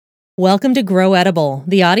Welcome to Grow Edible,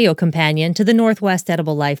 the audio companion to the Northwest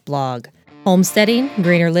Edible Life blog. Homesteading,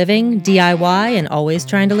 greener living, DIY, and always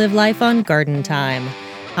trying to live life on garden time.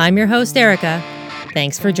 I'm your host, Erica.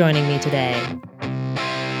 Thanks for joining me today.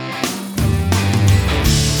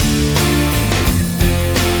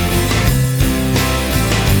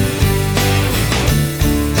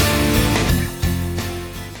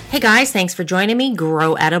 Hey guys, thanks for joining me.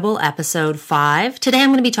 Grow Edible, episode 5. Today I'm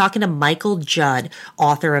going to be talking to Michael Judd,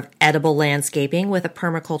 author of Edible Landscaping with a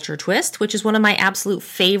Permaculture Twist, which is one of my absolute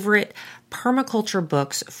favorite permaculture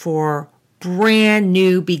books for brand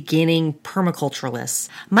new beginning permaculturalists.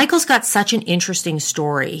 Michael's got such an interesting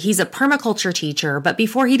story. He's a permaculture teacher, but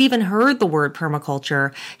before he'd even heard the word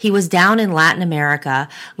permaculture, he was down in Latin America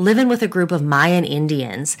living with a group of Mayan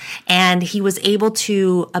Indians, and he was able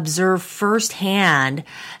to observe firsthand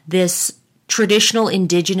this traditional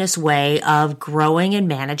indigenous way of growing and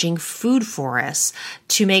managing food forests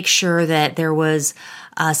to make sure that there was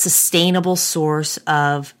a sustainable source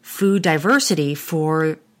of food diversity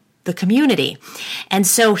for the community. And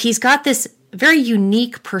so he's got this very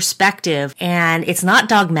unique perspective, and it's not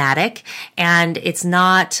dogmatic and it's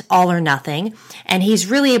not all or nothing. And he's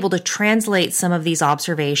really able to translate some of these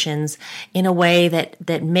observations in a way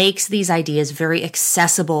that makes these ideas very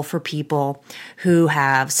accessible for people who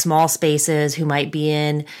have small spaces, who might be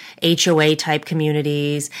in HOA type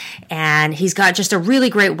communities. And he's got just a really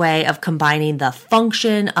great way of combining the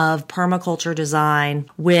function of permaculture design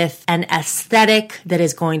with an aesthetic that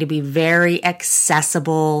is going to be very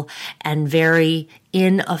accessible and very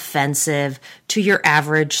inoffensive to your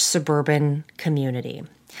average suburban community.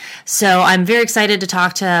 So I'm very excited to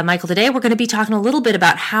talk to Michael today. We're going to be talking a little bit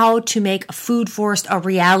about how to make a food forest a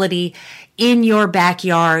reality in your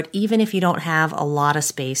backyard, even if you don't have a lot of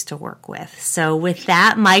space to work with. So with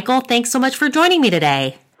that, Michael, thanks so much for joining me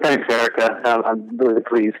today. Thanks, Erica. I'm really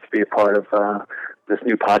pleased to be a part of this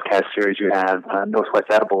new podcast series you have. Northwest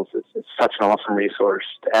Edibles is such an awesome resource.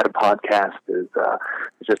 To add a podcast is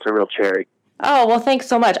just a real cherry. Oh, well, thanks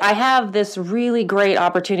so much. I have this really great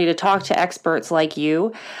opportunity to talk to experts like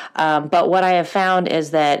you, but what I have found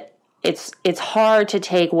is that it's hard to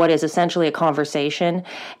take what is essentially a conversation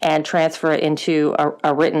and transfer it into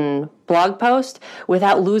a written blog post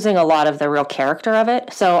without losing a lot of the real character of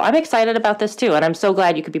it. So I'm excited about this too, and I'm so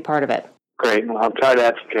glad you could be part of it. Great. Well, I'll try to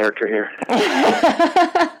add some character here.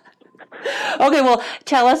 Okay, well,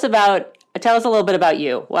 tell us a little bit about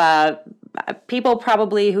you. People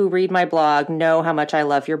probably who read my blog know how much I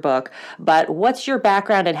love your book, but what's your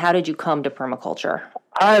background and how did you come to permaculture?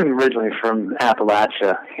 I'm originally from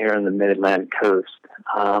Appalachia here in the mid-Atlantic coast,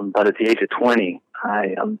 but at the age of 20,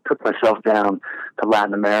 I took myself down to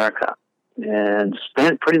Latin America and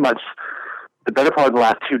spent pretty much the better part of the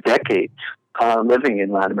last 2 decades living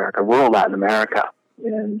in Latin America, rural Latin America.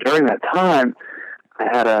 And during that time, I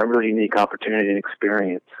had a really unique opportunity and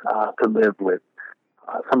experience to live with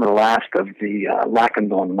some of the last of the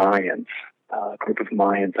Lacandon Mayans, a group of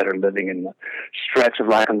Mayans that are living in the stretch of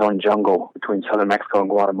Lacandon jungle between southern Mexico and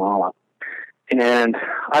Guatemala. And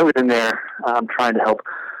I was in there trying to help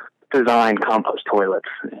design compost toilets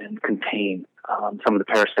and contain some of the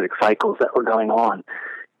parasitic cycles that were going on.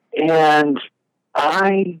 And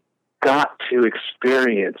I got to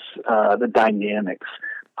experience the dynamics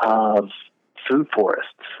of food forests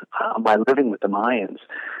by living with the Mayans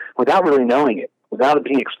without really knowing it, without it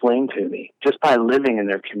being explained to me, just by living in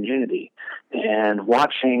their community and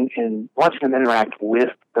watching them interact with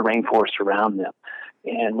the rainforest around them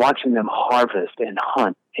and watching them harvest and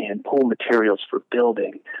hunt and pull materials for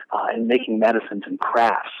building and making medicines and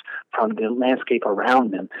crafts from the landscape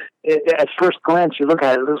around them. At first glance, you look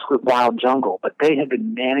at it, it looks like wild jungle, but they had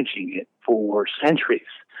been managing it for centuries,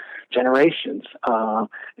 generations,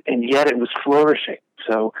 and yet it was flourishing.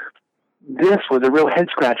 So this was a real head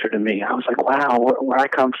scratcher to me. I was like, wow, where I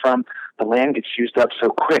come from, the land gets used up so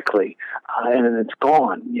quickly, and then it's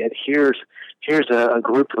gone. Yet here's a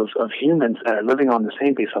group of humans that are living on the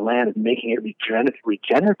same piece of land and making it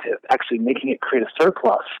regenerative, actually making it create a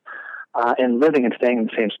surplus, and living and staying in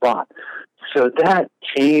the same spot. So that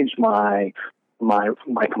changed my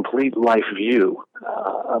complete life view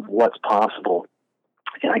of what's possible.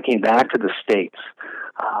 And I came back to the States,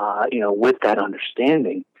 with that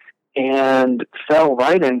understanding, and fell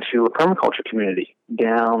right into a permaculture community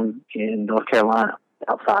down in North Carolina,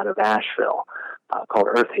 outside of Asheville, called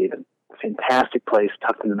Earth Haven. Fantastic place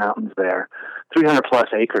tucked in the mountains there, 300 plus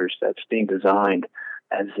acres that's being designed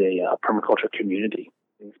as a permaculture community.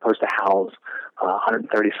 It's supposed to house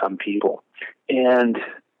 130 some people. And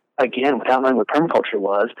again, without knowing what permaculture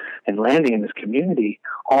was and landing in this community,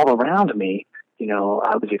 all around me,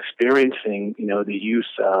 I was experiencing, the use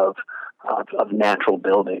of natural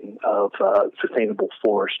building, of sustainable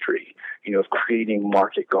forestry, of creating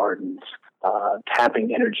market gardens,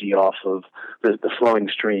 tapping energy off of the flowing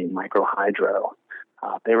stream, microhydro.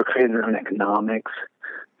 They were creating their own economics.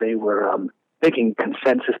 They were making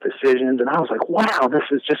consensus decisions, and I was like, "Wow, this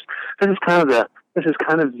is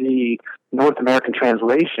kind of the North American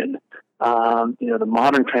translation, the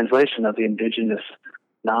modern translation of the indigenous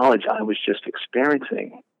knowledge I was just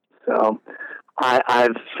experiencing." So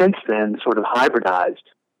I've since then sort of hybridized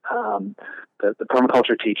the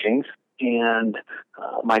permaculture teachings and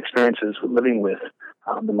my experiences living with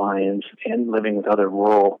the Mayans and living with other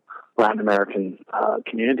rural Latin American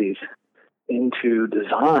communities into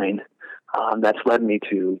design that's led me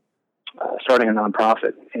to starting a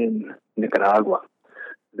nonprofit in Nicaragua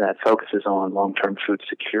that focuses on long-term food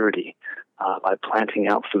security by planting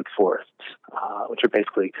out food forests, which are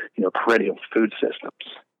basically, perennial food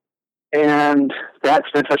systems. And that's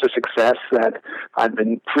been such a success that I've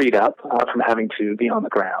been freed up from having to be on the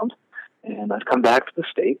ground. And I've come back to the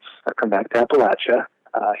States. I've come back to Appalachia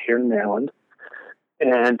here in Maryland,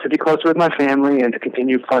 and to be closer with my family and to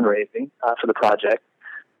continue fundraising for the project.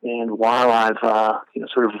 And while I've,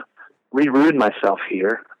 sort of rerouted myself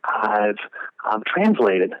here, I've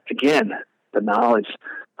translated, again, the knowledge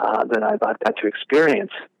that I've got to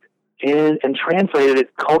experience and translated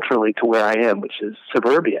it culturally to where I am, which is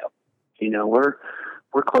suburbia.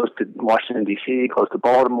 We're close to Washington, D.C., close to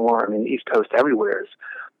Baltimore. I mean, the East Coast everywhere is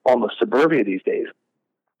almost suburbia these days.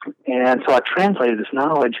 And so I translated this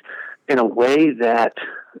knowledge in a way that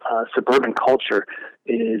suburban culture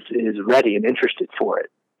is ready and interested for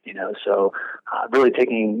it. So really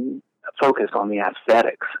taking a focus on the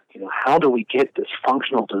aesthetics. How do we get this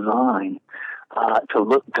functional design to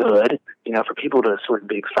look good? For people to sort of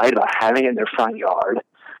be excited about having it in their front yard.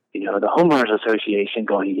 The homeowners association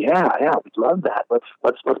going, yeah, we'd love that.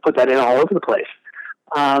 Let's put that in all over the place,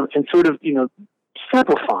 and sort of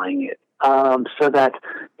simplifying it so that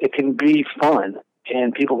it can be fun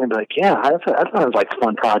and people can be like, yeah, that sounds like a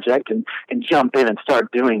fun project, and jump in and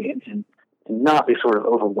start doing it and not be sort of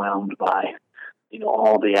overwhelmed by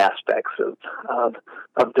all the aspects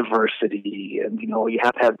of diversity and you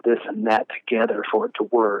have to have this and that together for it to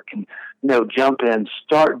work, and jump in,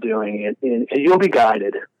 start doing it, and you'll be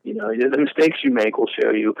guided. The mistakes you make will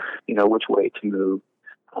show you which way to move.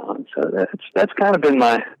 So that's kind of been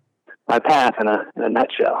my path in a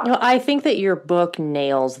nutshell. I think that your book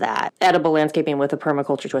nails that. Edible Landscaping with a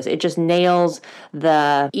Permaculture Twist. It just nails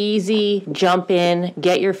the easy jump in,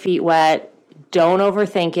 get your feet wet. Don't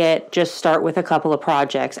overthink it. Just start with a couple of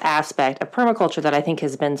projects aspect of permaculture that I think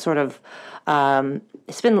has been sort of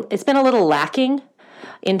it's been a little lacking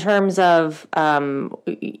in terms of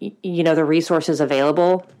the resources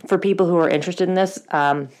available for people who are interested in this.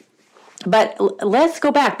 But let's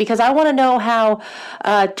go back, because I want to know how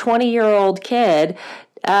a 20-year-old kid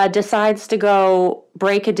decides to go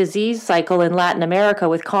break a disease cycle in Latin America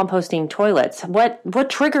with composting toilets. What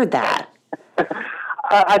triggered that?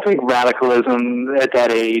 I think radicalism at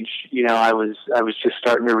that age. I was just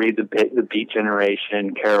starting to read the Beat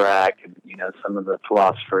Generation, Kerouac, and some of the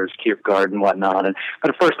philosophers, Kierkegaard and whatnot. And for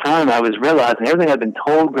the first time, I was realizing everything I'd been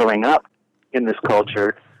told growing up in this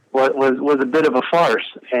culture was a bit of a farce.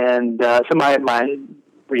 And so my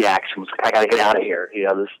reaction was, I got to get out of here.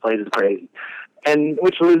 This place is crazy. And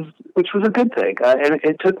which was a good thing. And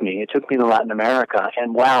it took me to Latin America.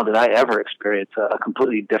 And wow, did I ever experience a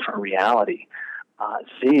completely different reality.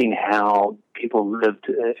 Seeing how people lived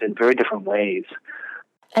in very different ways.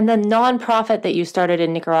 And the nonprofit that you started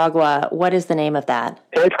in Nicaragua, what is the name of that?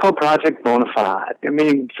 It's called Project Bonafide.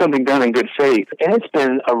 Meaning something done in good faith. And it's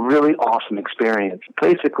been a really awesome experience.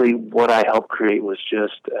 Basically, what I helped create was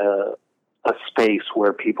just a space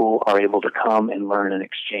where people are able to come and learn and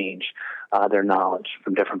exchange their knowledge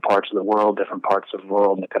from different parts of the world, different parts of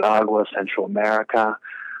rural Nicaragua, Central America.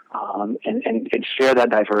 And share that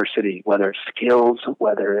diversity, whether it's skills,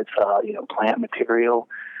 whether it's plant material,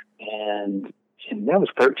 and that was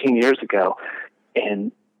 13 years ago,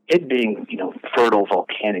 and it being fertile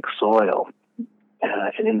volcanic soil,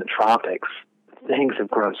 and in the tropics, things have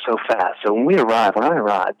grown so fast. So when I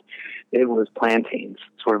arrived, it was plantains,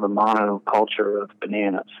 sort of a monoculture of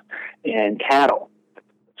bananas and cattle.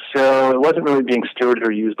 So it wasn't really being stewarded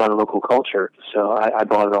or used by the local culture. So I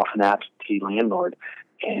bought it off an absentee landlord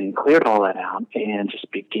and cleared all that out and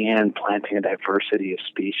just began planting a diversity of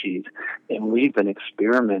species. And we've been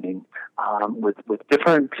experimenting with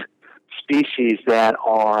different species that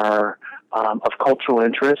are of cultural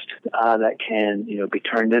interest, that can be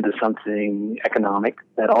turned into something economic,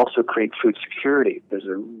 that also create food security. There's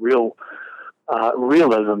a real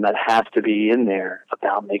realism that has to be in there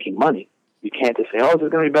about making money. You can't just say, oh, this is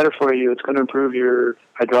going to be better for you. It's going to improve your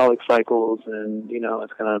hydraulic cycles and,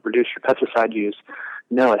 it's going to reduce your pesticide use.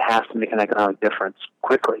 No, it has to make an economic difference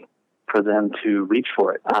quickly for them to reach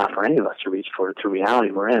for it, for any of us to reach for it. It's a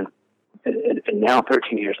reality we're in. And now,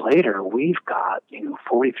 13 years later, we've got,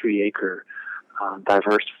 43-acre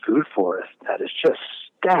diverse food forest that is just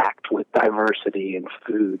stacked with diversity in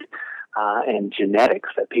food and genetics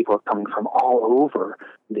that people are coming from all over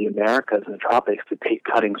the Americas and the tropics to take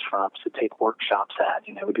cuttings from, to take workshops at.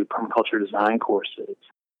 We do permaculture design courses.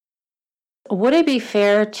 Would it be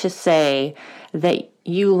fair to say that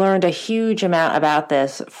you learned a huge amount about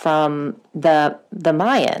this from the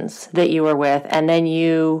Mayans that you were with, and then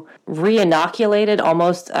you re-inoculated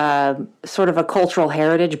almost sort of a cultural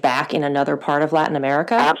heritage back in another part of Latin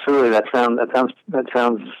America? Absolutely. That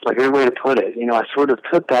sounds like a good way to put it. I sort of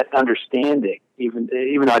took that understanding, even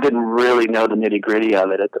though I didn't really know the nitty-gritty of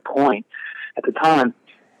it at the time,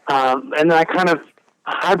 and then I kind of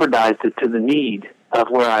hybridized it to the need of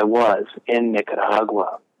where I was in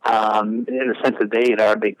Nicaragua, in the sense that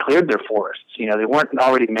they cleared their forests. They weren't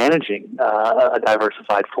already managing a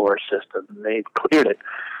diversified forest system. They cleared it.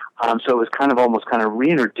 So it was almost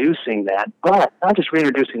reintroducing that, but not just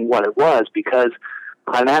reintroducing what it was, because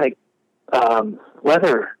climatic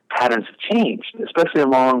weather patterns have changed, especially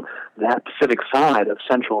along that Pacific side of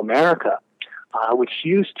Central America, which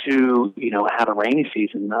used to, have a rainy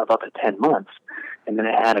season of up to 10 months. And then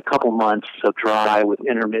it had a couple months of dry with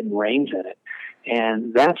intermittent rains in it.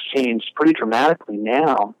 And that's changed pretty dramatically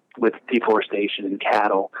now with deforestation and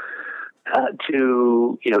cattle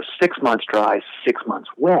to, 6 months dry, 6 months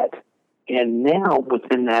wet. And now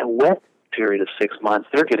within that wet period of 6 months,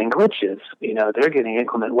 they're getting glitches. They're getting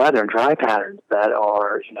inclement weather and dry patterns that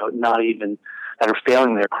are, that are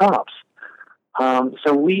failing their crops.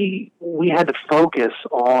 So we had to focus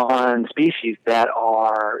on species that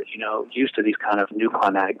are, used to these kind of new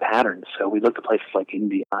climatic patterns. So we looked at places like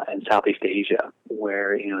India and Southeast Asia,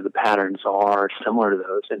 where, the patterns are similar to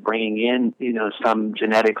those, and bringing in, some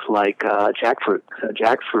genetics like jackfruit. So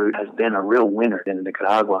jackfruit has been a real winner in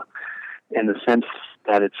Nicaragua in the sense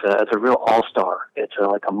that it's a real all-star. It's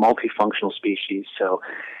like a multifunctional species. So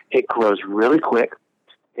it grows really quick.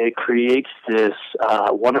 It creates this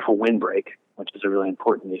wonderful windbreak, which is a really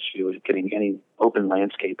important issue, is getting any open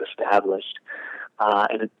landscape established.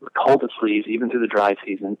 And it holds its leaves even through the dry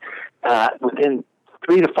season. Within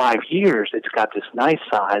 3 to 5 years, it's got this nice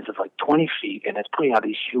size of like 20 feet, and it's putting out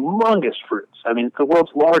these humongous fruits. I mean, it's the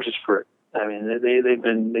world's largest fruit. I mean, they've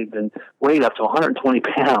been weighed up to 120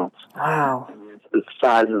 pounds. Wow. It's the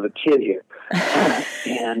size of a kid here.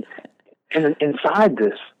 and inside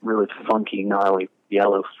this really funky, gnarly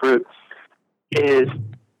yellow fruit is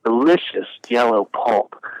delicious yellow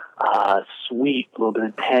pulp, sweet, a little bit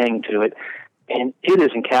of tang to it, and it is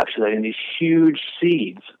encapsulated in these huge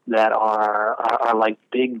seeds that are like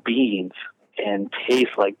big beans and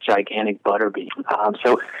taste like gigantic butter beans.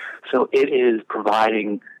 So it is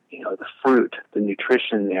providing, the fruit, the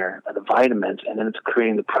nutrition there, the vitamins, and then it's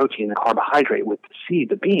creating the protein, the carbohydrate with the seed,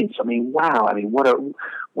 the beans. I mean, wow! I mean, what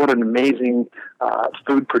an amazing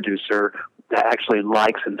food producer that actually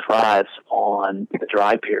likes and thrives on the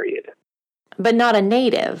dry period. But not a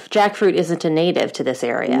native. Jackfruit isn't a native to this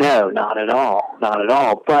area. No, not at all. Not at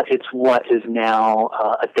all. But it's what is now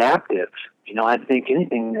adaptive. I think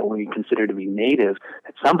anything that we consider to be native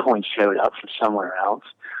at some point showed up from somewhere else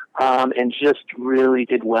and just really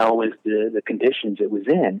did well with the conditions it was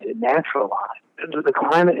in. It naturalized. The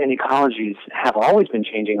climate and ecologies have always been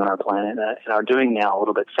changing on our planet and are doing now a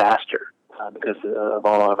little bit faster because of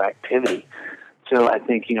all of our activity. So I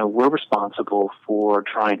think, we're responsible for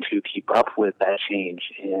trying to keep up with that change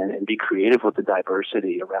and be creative with the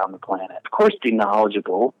diversity around the planet. Of course, be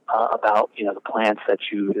knowledgeable about, the plants that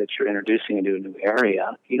you're introducing into a new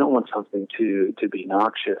area. You don't want something to be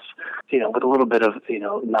noxious. With a little bit of,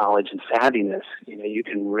 knowledge and savviness, you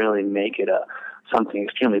can really make it something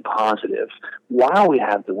extremely positive while we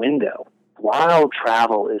have the window. While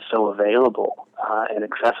travel is so available and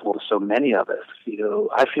accessible to so many of us,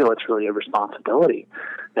 I feel it's really a responsibility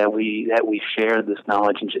that we share this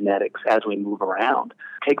knowledge and genetics as we move around.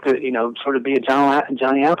 Take sort of be a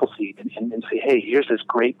Johnny Appleseed and say, hey, here's this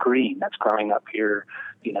great green that's growing up here,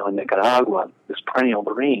 in Nicaragua, this perennial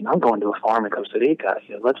green. I'm going to a farm in Costa Rica.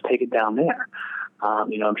 Let's take it down there.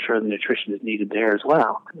 I'm sure the nutrition is needed there as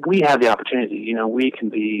well. We have the opportunity. We can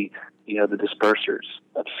be the dispersers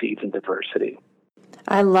of seeds and diversity.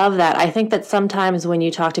 I love that. I think that sometimes when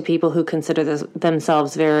you talk to people who consider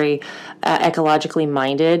themselves very ecologically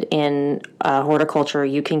minded in horticulture,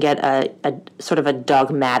 you can get a sort of a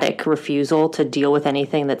dogmatic refusal to deal with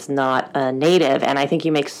anything that's not native. And I think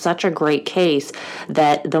you make such a great case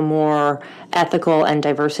that the more ethical and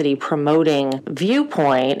diversity promoting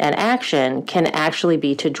viewpoint and action can actually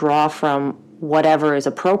be to draw from whatever is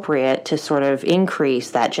appropriate to sort of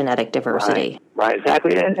increase that genetic diversity. Right,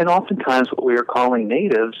 exactly. And oftentimes what we are calling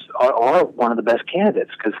natives are one of the best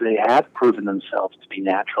candidates because they have proven themselves to be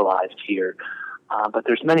naturalized here. But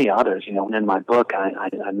there's many others. You know, in my book,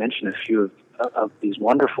 I mention a few of these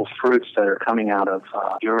wonderful fruits that are coming out of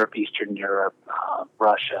Europe, Eastern Europe,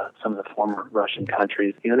 Russia, some of the former Russian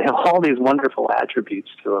countries. You know, they have all these wonderful attributes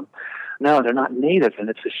to them. No, they're not native, and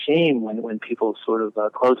it's a shame when people sort of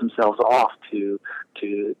close themselves off to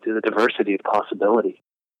the diversity of possibility.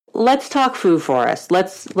 Let's talk food forests.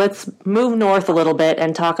 Let's move north a little bit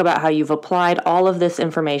and talk about how you've applied all of this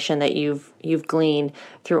information that you've gleaned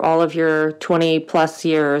through all of your 20 plus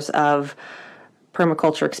years of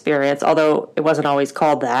permaculture experience, although it wasn't always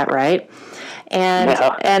called that, right? And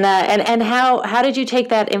and how did you take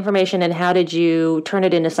that information and how did you turn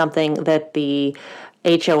it into something that the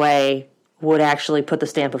HOA would actually put the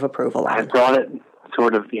stamp of approval on? I brought it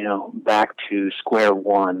sort of, back to square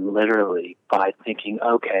one, literally, by thinking,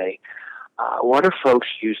 okay, what are folks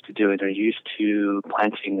used to doing? They're used to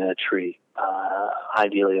planting a tree,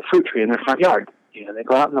 ideally a fruit tree in their front yard. You know, they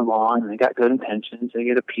go out in the lawn and they got good intentions. They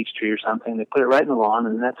get a peach tree or something. They put it right in the lawn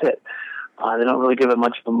and that's it. They don't really give it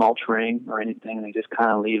much of a mulch ring or anything. They just kind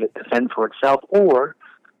of leave it to fend for itself, or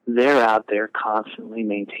they're out there constantly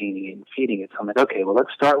maintaining it and feeding it. So I'm like, okay, well,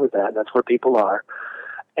 let's start with that. That's where people are.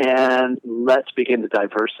 And let's begin to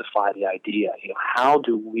diversify the idea. You know, how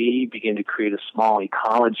do we begin to create a small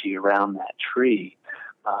ecology around that tree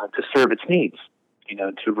to serve its needs? You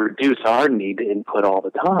know, to reduce our need to input all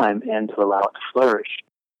the time and to allow it to flourish.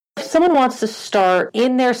 If someone wants to start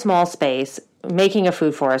in their small space making a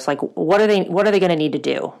food forest, like what are they going to need to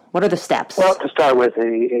do? What are the steps? Well, to start with,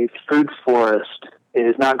 a food forest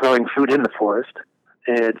is not growing food in the forest.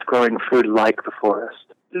 It's growing food like the forest.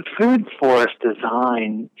 The food forest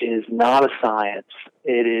design is not a science.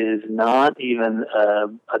 It is not even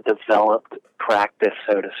a developed practice,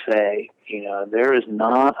 so to say. You know, there is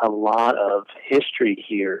not a lot of history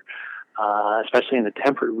here, especially in the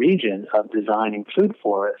temperate region, of designing food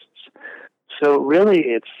forests. So really,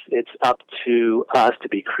 it's up to us to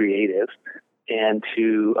be creative and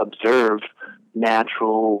to observe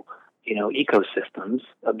natural, ecosystems,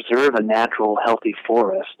 observe a natural, healthy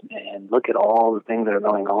forest, and look at all the things that are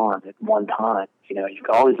going on at one time. You know, you've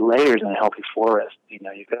got all these layers in a healthy forest. You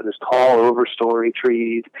know, you've got this tall overstory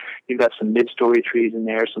trees, you've got some mid-story trees in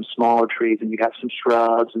there, some smaller trees, and you got some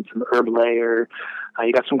shrubs and some herb layer.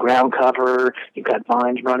 You got some ground cover. You've got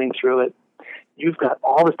vines running through it. You've got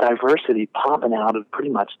all this diversity popping out of pretty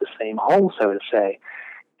much the same hole, so to say.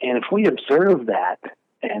 And if we observe that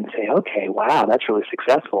and say, okay, wow, that's really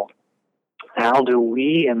successful, how do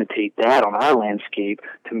we imitate that on our landscape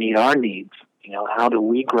to meet our needs? You know, how do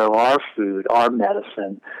we grow our food, our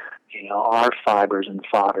medicine, our fibers and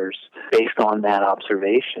fodders based on that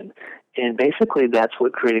observation? And basically, that's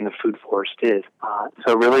what creating a food forest is.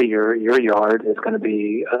 So really, your yard is going to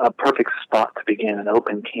be a perfect spot to begin, an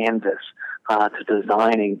open canvas to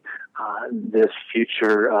designing this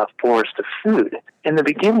future forest of food. And the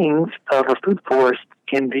beginnings of a food forest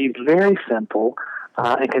can be very simple.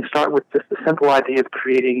 It can start with just the simple idea of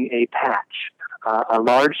creating a patch, a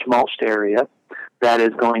large mulched area that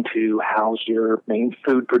is going to house your main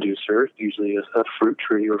food producer, usually a fruit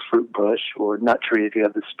tree or fruit bush or nut tree if you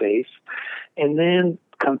have the space, and then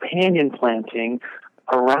companion planting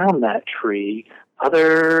around that tree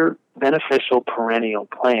other beneficial perennial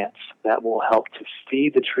plants that will help to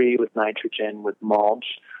feed the tree with nitrogen, with mulch,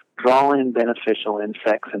 draw in beneficial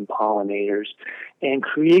insects and pollinators, and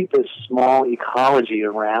create this small ecology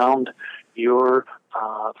around your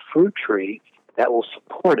fruit tree that will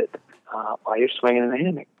support it while you're swinging in the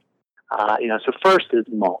hammock. So first is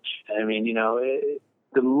mulch. I mean,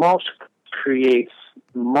 the mulch creates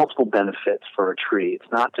multiple benefits for a tree.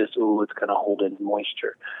 It's not just, it's going to hold in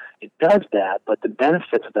moisture. It does that, but the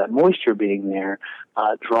benefits of that moisture being there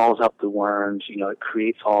draws up the worms. It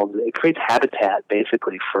creates habitat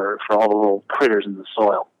basically for all the little critters in the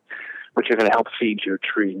soil, which are going to help feed your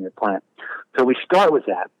tree and your plant. So we start with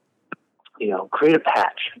that. Create a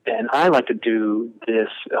patch. And I like to do this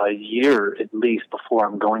a year at least before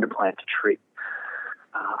I'm going to plant a tree,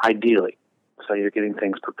 ideally. So you're getting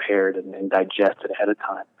things prepared and digested ahead of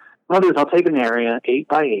time. What I'll do is I'll take an area 8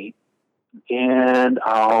 by 8, and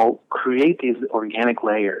I'll create these organic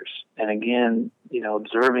layers. And again,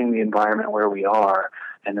 observing the environment where we are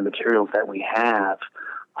and the materials that we have,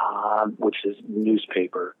 which is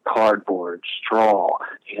newspaper, cardboard, straw,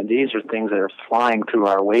 and these are things that are flying through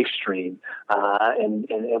our waste stream, and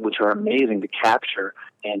which are amazing to capture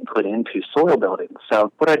and put into soil building.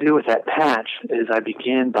 So what I do with that patch is I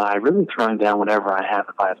begin by really throwing down whatever I have.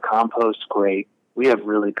 If I have compost, great. We have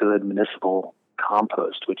really good municipal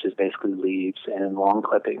compost, which is basically leaves and lawn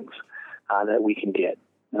clippings that we can get.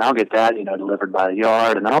 And I'll get that, delivered by the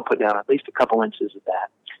yard, and I'll put down at least a couple inches of that.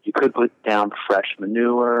 You could put down fresh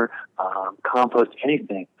manure, compost,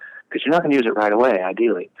 anything, because you're not going to use it right away,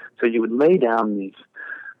 ideally. So you would lay down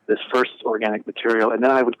this first organic material, and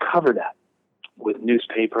then I would cover that with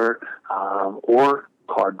newspaper or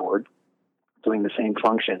cardboard, doing the same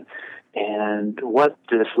function. And what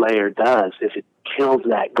this layer does is it kills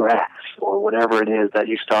that grass or whatever it is that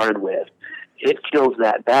you started with. It kills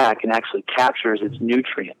that back and actually captures its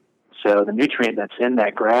nutrient. So the nutrient that's in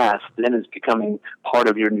that grass then is becoming part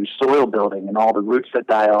of your new soil building, and all the roots that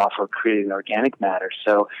die off are creating organic matter.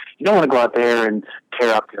 So you don't want to go out there and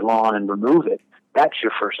tear up your lawn and remove it. That's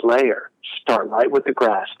your first layer. Start right with the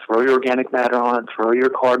grass. Throw your organic matter on it. Throw your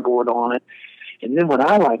cardboard on it. And then what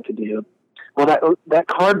I like to do, that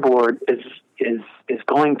cardboard is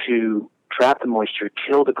going to trap the moisture,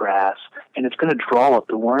 kill the grass, and it's going to draw up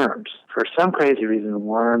the worms. For some crazy reason,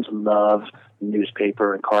 worms love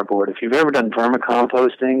newspaper and cardboard. If you've ever done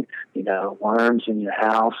vermicomposting, worms in your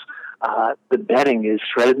house, the bedding is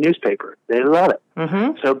shredded newspaper. They love it.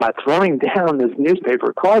 Mm-hmm. So by throwing down this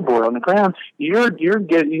newspaper cardboard on the ground, you're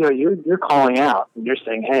calling out and you're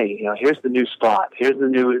saying, hey, here's the new spot. Here's the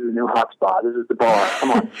new hot spot. This is the bar.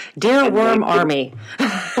 Come on. Dear worm army.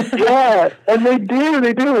 Yeah, and they do.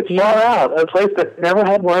 It's far out. A place that never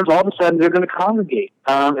had worms, all of a sudden they're going to congregate.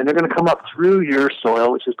 And they're going to come up through your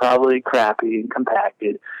soil, which is probably crappy and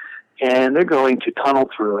compacted. And they're going to tunnel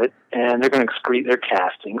through it, and they're going to excrete their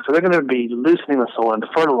casting. So they're going to be loosening the soil and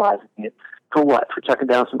fertilizing it. For what? For chucking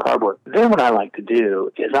down some cardboard. Then what I like to do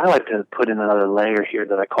is I like to put in another layer here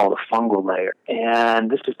that I call the fungal layer. And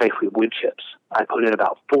this is basically wood chips. I put in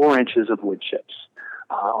about 4 inches of wood chips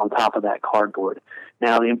on top of that cardboard.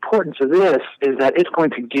 Now, the importance of this is that it's going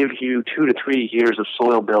to give you 2 to 3 years of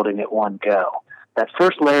soil building at one go. That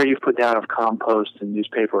first layer you've put down of compost and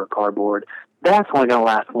newspaper or cardboard, that's only going to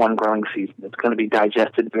last one growing season. It's going to be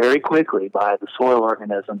digested very quickly by the soil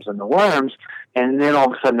organisms and the worms, and then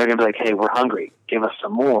all of a sudden they're going to be like, hey, we're hungry, give us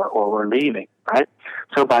some more, or we're leaving, right?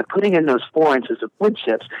 So by putting in those 4 inches of wood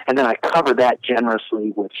chips, and then I cover that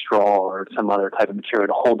generously with straw or some other type of material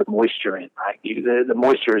to hold the moisture in, right? The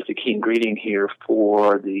moisture is the key ingredient here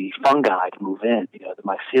for the fungi to move in, the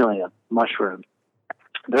mycelium, mushrooms.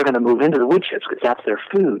 They're going to move into the wood chips because that's their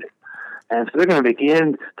food. And so they're going to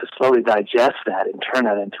begin to slowly digest that and turn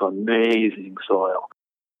that into amazing soil.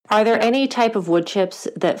 Are there any type of wood chips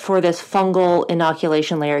that for this fungal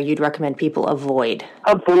inoculation layer you'd recommend people avoid?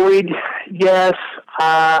 Avoid, yes.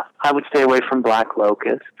 I would stay away from black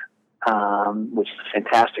locust, which is a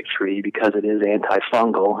fantastic tree because it is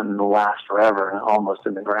antifungal and will last forever, almost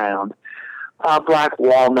in the ground. Black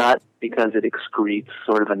walnut because it excretes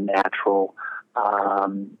sort of a natural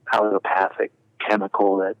allelopathic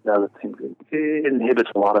chemical that other things, it inhibits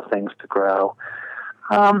a lot of things to grow.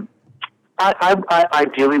 I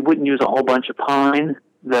ideally wouldn't use a whole bunch of pine,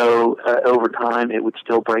 though over time it would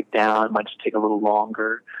still break down. It might just take a little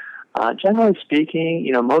longer. Generally speaking,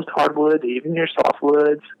 most hardwoods, even your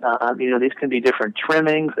softwoods, these can be different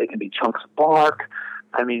trimmings. They can be chunks of bark.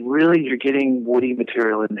 I mean, really, you're getting woody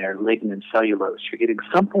material in there, lignin, cellulose. You're getting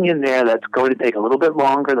something in there that's going to take a little bit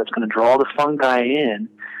longer, that's going to draw the fungi in,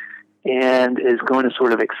 and is going to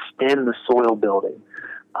sort of extend the soil building.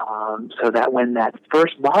 So that when that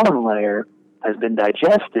first bottom layer has been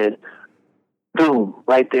digested, boom,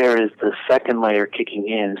 right there is the second layer kicking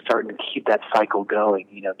in, starting to keep that cycle going,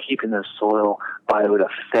 keeping the soil biota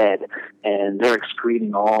fed, and they're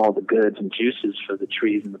excreting all the goods and juices for the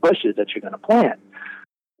trees and the bushes that you're going to plant.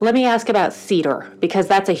 Let me ask about cedar, because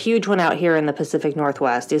that's a huge one out here in the Pacific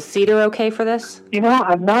Northwest. Is cedar okay for this?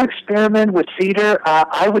 I've not experimented with cedar.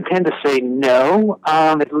 I would tend to say no,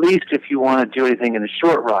 at least if you want to do anything in the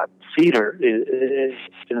short run. Cedar is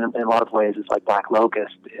in a lot of ways, it's like black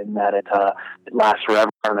locust in that it lasts forever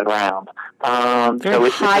on the ground. Very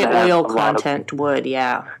high oil content wood,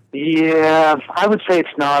 yeah. Yeah, I would say it's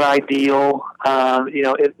not ideal.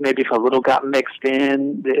 Maybe if a little got mixed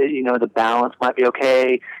in, the balance might be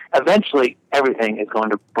okay. Eventually, everything is going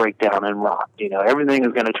to break down and rot. Everything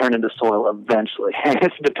is going to turn into soil eventually.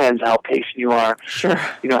 It depends how patient you are. Sure.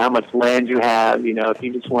 How much land you have. If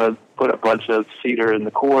you just want to put a bunch of cedar in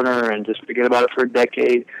the corner and just forget about it for a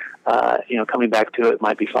decade, coming back to it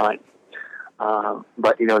might be fine.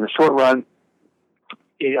 But in the short run,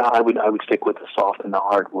 I would stick with the soft and the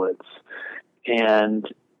hardwoods, and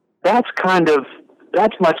that is kind of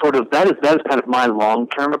my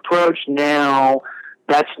long-term approach. Now,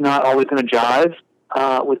 that's not always going to jive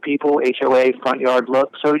with people, HOA, front yard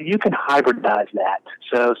look, so you can hybridize that.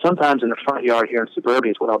 So sometimes in the front yard here in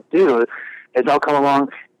Suburban, what I'll do is I'll come along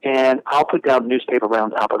and I'll put down newspaper right on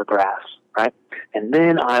top of the grass, right? And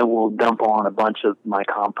then I will dump on a bunch of my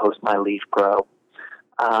compost, my leaf grow.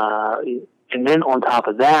 And then on top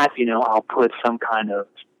of that, I'll put some kind of,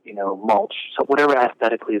 mulch. So whatever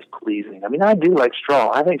aesthetically is pleasing. I mean, I do like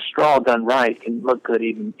straw. I think straw done right can look good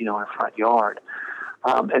even, in a front yard.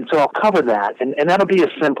 And so I'll cover that. And that'll be a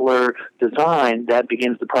simpler design that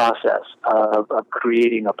begins the process of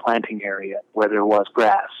creating a planting area where there was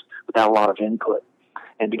grass without a lot of input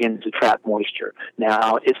and begins to trap moisture.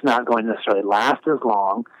 Now, it's not going to necessarily last as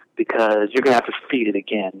long because you're going to have to feed it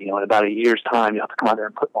again. In about a year's time, you'll have to come out there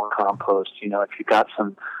and put more compost. If you've got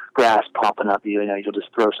some grass popping up, you'll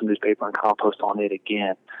just throw some newspaper and compost on it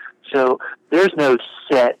again. So there's no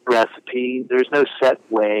set recipe. There's no set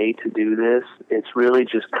way to do this. It's really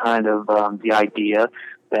just kind of the idea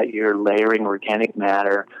that you're layering organic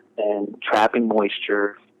matter and trapping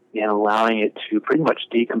moisture and allowing it to pretty much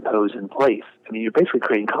decompose in place. I mean, you're basically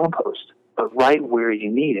creating compost, but right where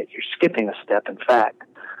you need it. You're skipping a step, in fact,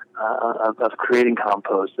 of creating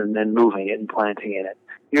compost and then moving it and planting in it.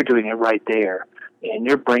 You're doing it right there. And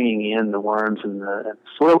you're bringing in the worms and the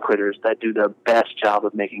soil critters that do the best job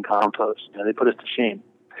of making compost. They put us to shame.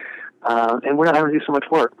 And we're not having to do so much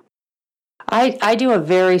work. I do a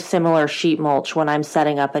very similar sheet mulch when I'm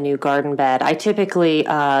setting up a new garden bed. I typically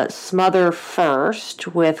smother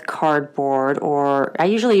first with cardboard, or I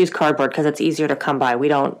usually use cardboard because it's easier to come by. We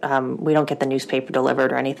don't get the newspaper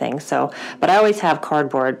delivered or anything. So, but I always have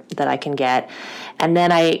cardboard that I can get, and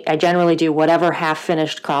then I generally do whatever half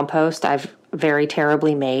finished compost I've very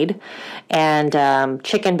terribly made, and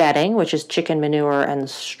chicken bedding, which is chicken manure and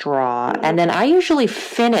straw. And then I usually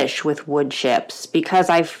finish with wood chips because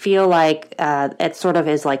I feel like it sort of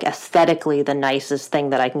is like aesthetically the nicest thing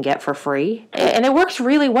that I can get for free. And it works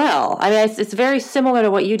really well. I mean, it's very similar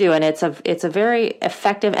to what you do, and it's a very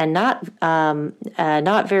effective and not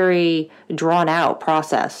very drawn out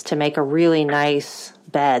process to make a really nice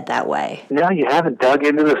bed that way. No, you haven't dug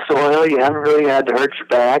into the soil. You haven't really had to hurt your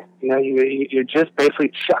back. You're just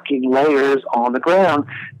basically chucking layers on the ground.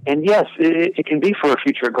 And yes, it can be for a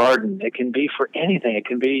future garden. It can be for anything. It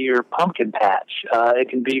can be your pumpkin patch. It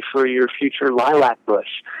can be for your future lilac bush.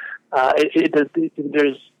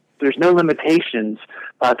 There's no limitations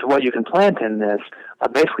to what you can plant in this.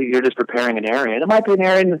 Basically, you're just preparing an area. And it might be an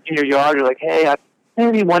area in your yard. You're like, hey,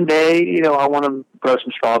 maybe one day, I want to grow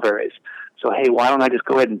some strawberries. So, hey, why don't I just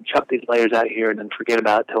go ahead and chuck these layers out here and then forget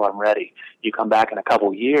about it till I'm ready? You come back in a couple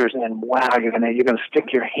of years, and wow, you're gonna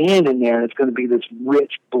stick your hand in there, and it's going to be this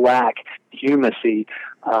rich, black, humusy,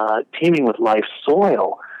 teeming with life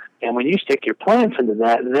soil. And when you stick your plants into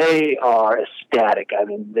that, they are ecstatic. I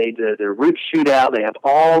mean, their roots shoot out. They have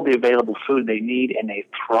all the available food they need, and they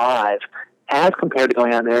thrive as compared to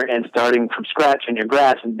going out there and starting from scratch in your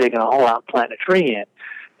grass and digging a hole out and planting a tree in.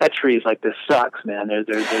 That tree is like, this sucks, man. There's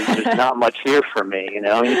not much here for me,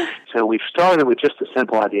 So we've started with just a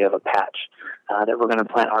simple idea of a patch that we're going to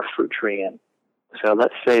plant our fruit tree in. So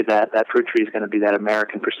let's say that fruit tree is going to be that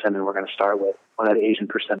American persimmon we're going to start with, or that Asian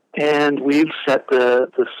persimmon. And we've set the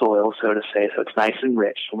soil, so to say, so it's nice and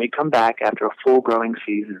rich. When we come back after a full growing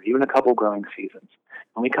season, or even a couple growing seasons,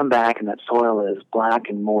 when we come back and that soil is black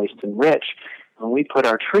and moist and rich, when we put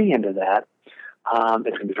our tree into that,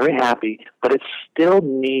 it's going to be very happy, but it still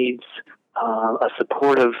needs a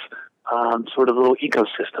supportive sort of little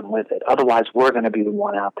ecosystem with it. Otherwise, we're going to be the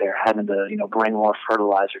one out there having to, bring more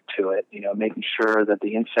fertilizer to it, making sure that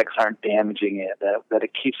the insects aren't damaging it, that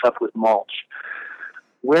it keeps up with mulch.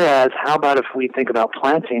 Whereas, how about if we think about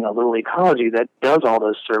planting a little ecology that does all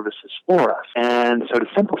those services for us? And so to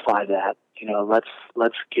simplify that,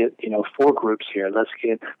 let's get, 4 groups here. Let's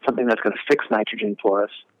get something that's going to fix nitrogen for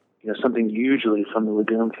us. Something usually from the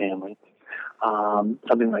legume family,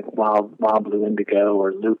 something like wild blue indigo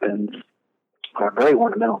or lupins are very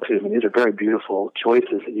ornamental too. I mean, these are very beautiful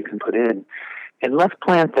choices that you can put in. And let's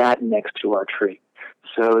plant that next to our tree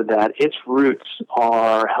so that its roots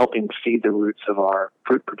are helping feed the roots of our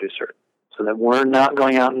fruit producer, so that we're not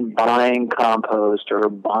going out and buying compost or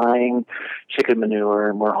buying chicken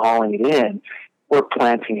manure and we're hauling it in. We're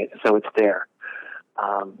planting it so it's there.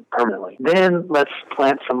 Permanently. Then let's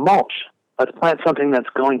plant some mulch Let's plant something that's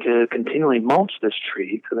going to continually mulch this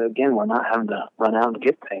tree so that, again, we're not having to run out and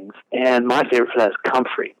get things. And my favorite for that is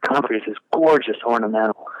comfrey. Comfrey is this gorgeous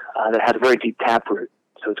ornamental that has a very deep taproot.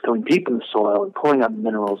 So it's going deep in the soil and pulling up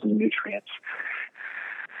minerals and nutrients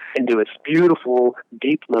into its beautiful,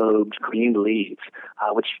 deep-lobed green leaves,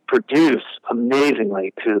 which produce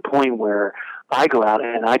amazingly to the point where I go out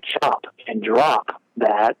and I chop and drop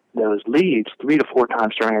those leaves 3 to 4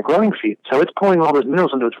 times during a growing season. So it's pulling all those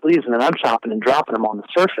minerals into its leaves, and then I'm chopping and dropping them on the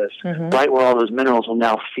surface, right where all those minerals will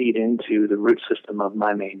now feed into the root system of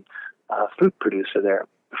my main fruit producer there,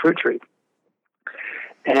 the fruit tree.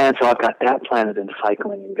 And so I've got that planted and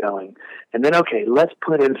cycling and going. And then, okay, let's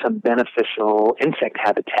put in some beneficial insect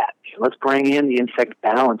habitat. Let's bring in the insect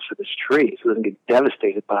balance for this tree so it doesn't get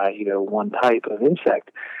devastated by, one type of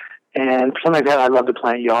insect. And for something like that, I love to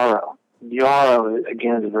plant yarrow. Yarrow,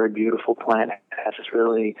 again, is a very beautiful plant. It has this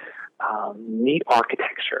really neat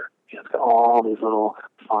architecture. It's got all these little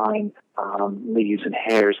fine leaves and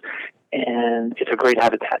hairs. And it's a great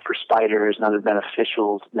habitat for spiders and other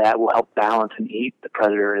beneficials that will help balance and eat the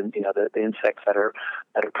predator and, the insects that are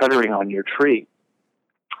predating on your tree.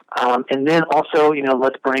 And then also,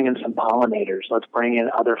 let's bring in some pollinators. Let's bring in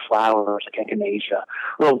other flowers like echinacea,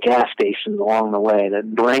 little gas stations along the way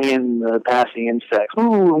that bring in the passing insects.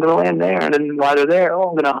 Ooh, I'm going to land there. And then while they're there,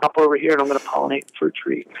 I'm going to hop over here and I'm going to pollinate the fruit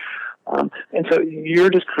tree. And so you're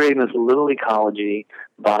just creating this little ecology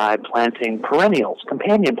by planting perennials,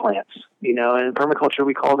 companion plants. In permaculture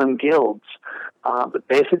we call them guilds. But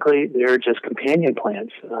basically they're just companion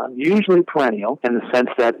plants, usually perennial in the sense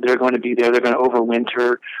that they're going to be there, they're going to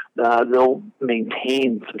overwinter, they'll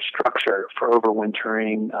maintain some structure for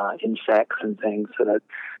overwintering insects and things so that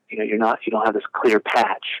you don't have this clear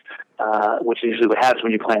patch, which is usually what happens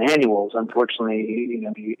when you plant annuals. Unfortunately,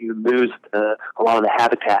 you lose a lot of the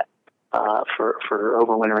habitat for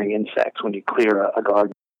overwintering insects when you clear a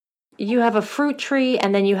garden. You have a fruit tree,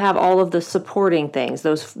 and then you have all of the supporting things,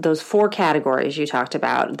 those 4 categories you talked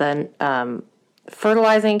about, the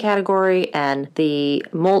fertilizing category and the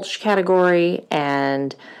mulch category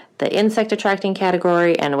and the insect attracting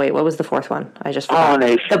category, and wait, what was the 4th one? I just forgot.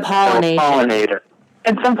 Pollination. The pollination. Pollinator.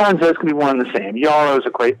 And sometimes those can be one and the same. Yarrow is a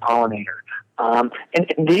great pollinator. And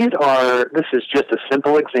this is just a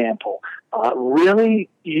simple example. Really,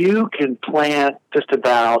 you can plant just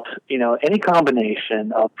about, any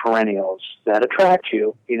combination of perennials that attract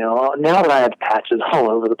you. Now that I have patches all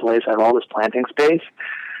over the place, I have all this planting space.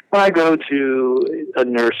 When I go to a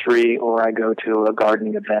nursery or I go to a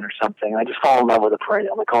gardening event or something, I just fall in love with a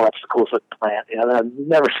perennial. I'm like, oh, that's the coolest looking plant. I've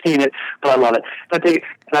never seen it, but I love it. And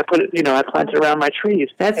I put it, I plant it around my trees.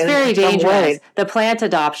 That's very dangerous. The plant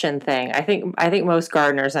adoption thing. I think most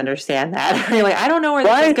gardeners understand that. You're like, I don't know where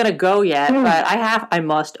this is going to go yet, but I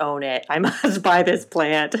must own it. I must buy this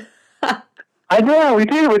plant. I know, we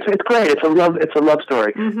do. It's great. It's a love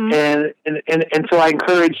story. And so I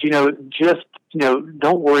encourage, just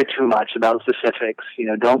don't worry too much about specifics.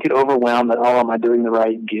 Don't get overwhelmed that, am I doing the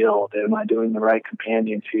right guild? Am I doing the right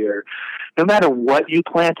companions here? No matter what you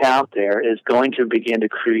plant out there is going to begin to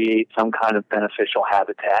create some kind of beneficial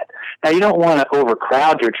habitat. Now, you don't want to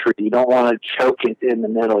overcrowd your tree. You don't want to choke it in the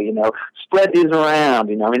middle, Spread these around,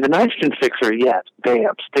 the nitrogen fixer, yes,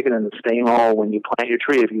 bam, stick it in the same hole when you plant your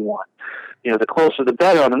tree if you want. The closer the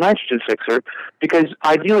better on the nitrogen fixer, because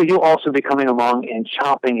ideally you'll also be coming along and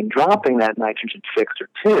chopping and dropping that nitrogen fixer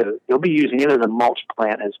too. You'll be using it as a mulch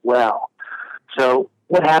plant as well. So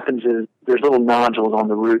what happens is there's little nodules on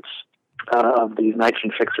the roots of these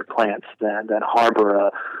nitrogen fixer plants that harbor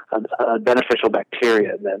a beneficial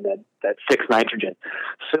bacteria that fix nitrogen.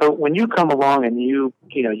 So when you come along and you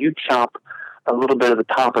chop a little bit of the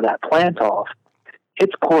top of that plant off,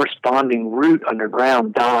 its corresponding root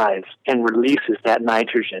underground dies and releases that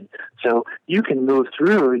nitrogen. So you can move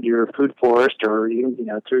through your food forest or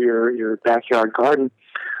through your backyard garden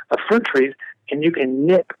of fruit trees, and you can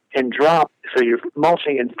nip and drop. So you're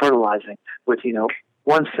mulching and fertilizing with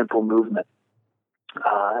one simple movement.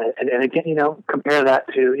 And again, compare that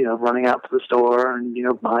to running out to the store and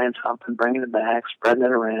buying something, bringing it back, spreading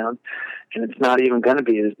it around, and it's not even going to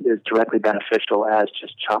be as directly beneficial as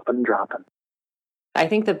just chopping and dropping. I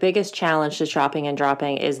think the biggest challenge to chopping and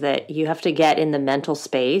dropping is that you have to get in the mental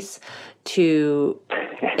space to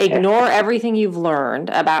ignore everything you've learned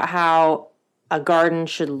about how a garden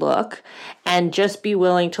should look and just be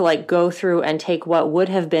willing to go through and take what would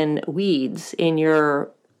have been weeds in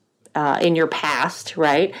your past,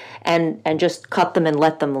 right? And just cut them and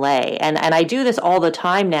let them lay. And I do this all the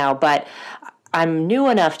time now, but I'm new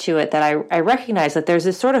enough to it that I recognize that there's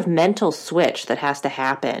this sort of mental switch that has to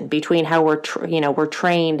happen between how we're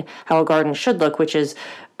trained how a garden should look, which is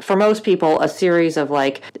for most people a series of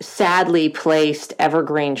like sadly placed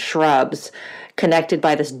evergreen shrubs connected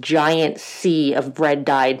by this giant sea of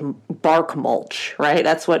red-dyed bark mulch, right?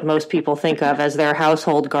 That's what most people think of as their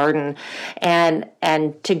household garden. And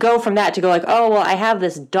to go from that to go like, oh, well, I have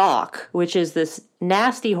this dock, which is this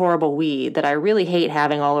nasty, horrible weed that I really hate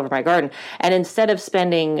having all over my garden. And instead of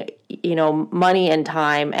spending, money and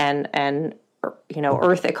time and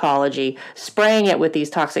earth ecology, spraying it with these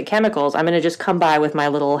toxic chemicals, I'm going to just come by with my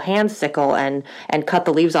little hand sickle and cut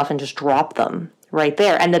the leaves off and just drop them right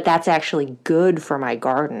there, and that's actually good for my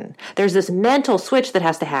garden. There's this mental switch that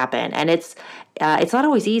has to happen, and it's not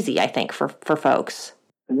always easy, I think, for folks.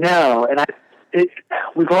 No, and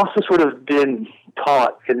we've also sort of been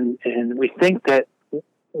taught, and we think that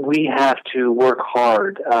we have to work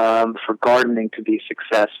hard for gardening to be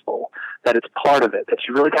successful, that it's part of it, that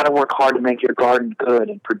you really got to work hard to make your garden good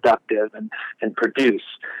and productive and produce.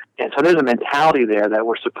 And so there's a mentality there that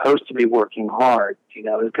we're supposed to be working hard,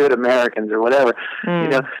 as good Americans or whatever,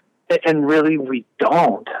 and really we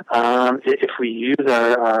don't. If we use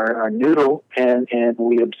our noodle and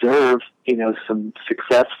we observe, some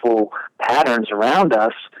successful patterns around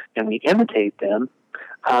us and we imitate them,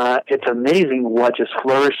 it's amazing what just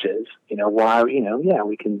flourishes, why,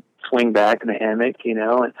 we can swing back in the hammock,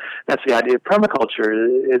 and that's the idea of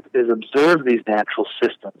permaculture is observe these natural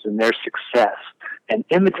systems and their success and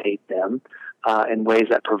imitate them in ways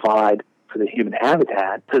that provide for the human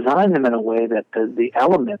habitat, design them in a way that the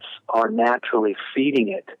elements are naturally feeding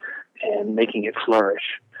it and making it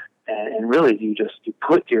flourish. And really, you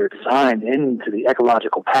put your design into the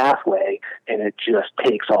ecological pathway and it just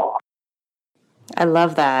takes off. I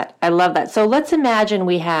love that. So let's imagine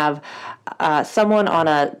we have someone on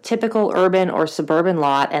a typical urban or suburban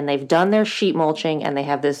lot, and they've done their sheet mulching, and they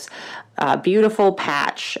have this beautiful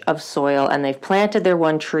patch of soil, and they've planted their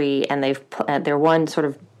one tree, and they've their one sort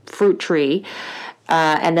of fruit tree,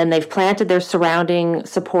 and then they've planted their surrounding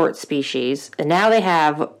support species, and now they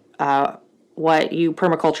have what you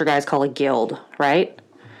permaculture guys call a guild, right?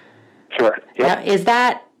 Sure. Yep.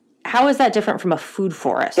 Now, how is that different from a food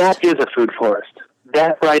forest? That is a food forest.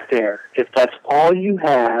 That right there. If that's all you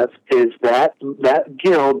have is that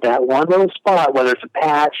guild, that one little spot, whether it's a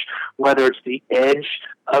patch, whether it's the edge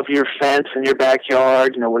of your fence in your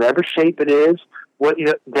backyard, whatever shape it is,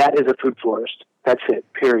 that is a food forest. That's it.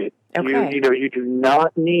 Period. Okay. You do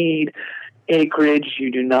not need acreage.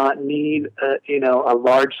 You do not need a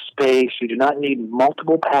large space. You do not need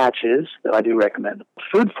multiple patches. Though I do recommend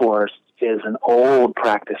food forest is an old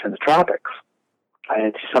practice in the tropics. And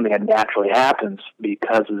it's something that naturally happens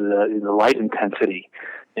because of the light intensity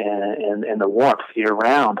and the warmth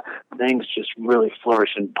year-round. Things just really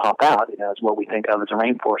flourish and pop out. It's what we think of as a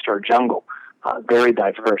rainforest or a jungle, very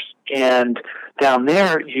diverse. And down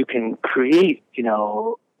there, you can create,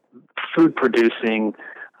 food-producing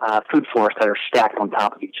food forests that are stacked on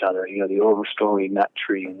top of each other. The overstory nut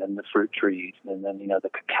tree, and then the fruit trees, and then the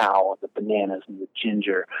cacao, the bananas, and the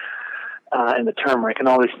ginger. And the turmeric and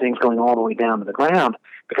all these things going all the way down to the ground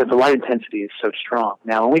because the light intensity is so strong.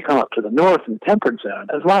 Now, when we come up to the north in the temperate zone,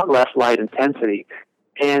 there's a lot less light intensity,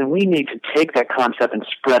 and we need to take that concept and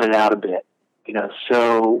spread it out a bit.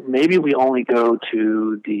 So maybe we only go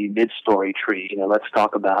to the mid-story tree. Let's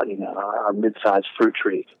talk about, our mid-sized fruit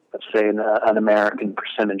trees. Let's say an American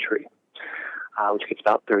persimmon tree, which gets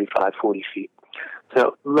about 35, 40 feet.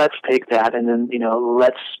 So let's take that and then,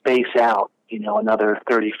 let's space out, another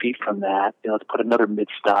 30 feet from that. Let's put another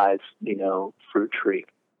mid-size, fruit tree.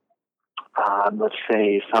 Let's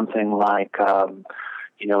say something like, a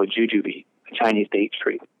jujube, a Chinese date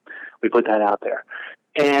tree. We put that out there.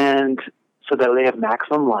 And so that they have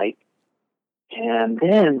maximum light. And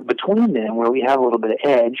then between them, where we have a little bit of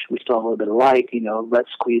edge, we still have a little bit of light,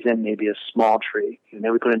 let's squeeze in maybe a small tree. And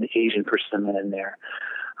then we put an Asian persimmon in there.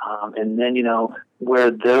 And then, where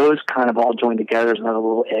those kind of all join together is another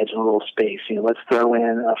little edge and a little space. Let's throw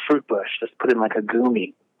in a fruit bush. Let's put in like a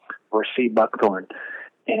gumi or a seed buckthorn.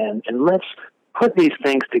 And let's put these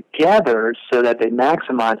things together so that they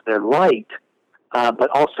maximize their light, but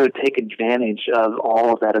also take advantage of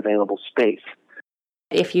all of that available space.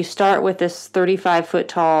 If you start with this 35-foot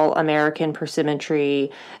tall American persimmon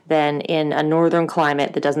tree, then in a northern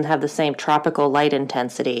climate that doesn't have the same tropical light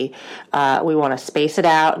intensity, we want to space it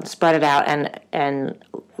out and spread it out and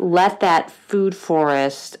let that food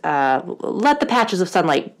forest, let the patches of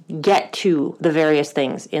sunlight get to the various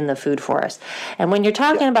things in the food forest. And when you're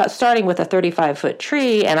talking about starting with a 35-foot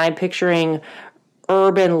tree, and I'm picturing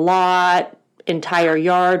urban lot, entire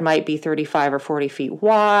yard might be 35 or 40 feet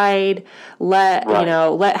wide.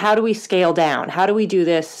 How do we scale down? How do we do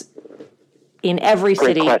this in every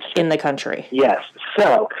city in the country? Yes.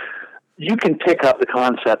 So you can pick up the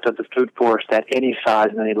concept of the food forest at any size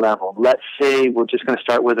and any level. Let's say we're just going to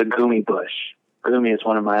start with a gumi bush. Gumi is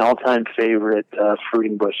one of my all-time favorite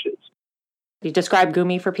fruiting bushes. You describe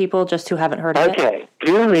gumi for people just who haven't heard of it? Okay.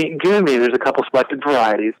 Gumi, there's a couple selected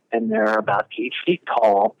varieties, and they're about 8 feet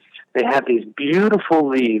tall. They have these beautiful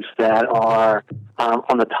leaves that are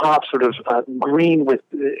on the top, sort of green with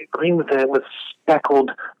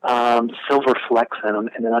speckled silver flecks in them,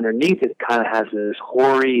 and then underneath it kind of has this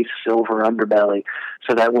hoary silver underbelly,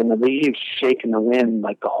 so that when the leaves shake in the wind,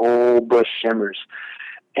 like the whole bush shimmers.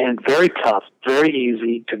 And very tough, very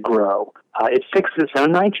easy to grow. It fixes its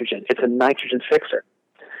own nitrogen. It's a nitrogen fixer,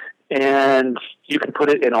 and you can put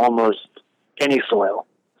it in almost any soil.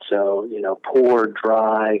 So, poor,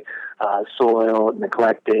 dry soil,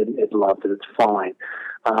 neglected, it loves it, it's fine.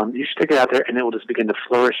 You stick it out there, and it will just begin to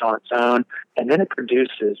flourish on its own, and then it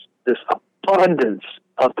produces this abundance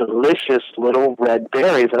of delicious little red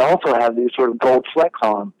berries that also have these sort of gold flecks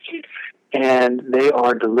on them. And they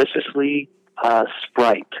are deliciously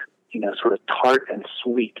sprite, sort of tart and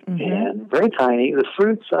sweet, and very tiny. The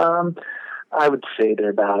fruits, I would say they're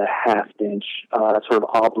about a ½ inch, sort of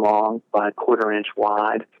oblong by a ½ inch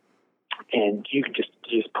wide. And you can just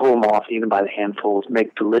pull them off even by the handfuls,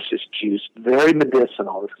 make delicious juice, very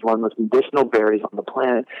medicinal. This is one of the most medicinal berries on the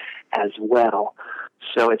planet as well.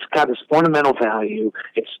 So it's got this ornamental value.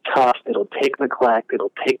 It's tough. It'll take neglect.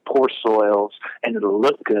 It'll take poor soils, and it'll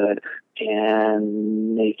look good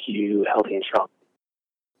and make you healthy and strong.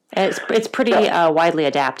 It's pretty widely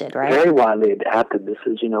adapted, right? Very widely adapted. This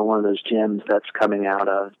is, one of those gems that's coming out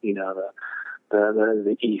of,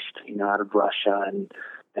 the East, out of Russia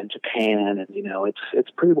and Japan, and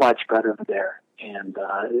it's pretty widespread over there. And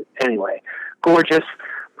anyway, gorgeous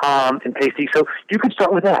and tasty. So you can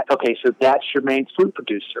start with that. Okay, so that's your main fruit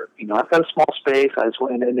producer. I've got a small space.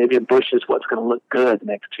 And maybe a bush is what's going to look good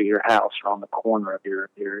next to your house or on the corner of your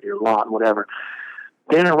lawn, whatever.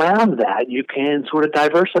 Then around that, you can sort of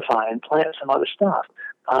diversify and plant some other stuff.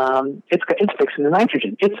 It's fixing the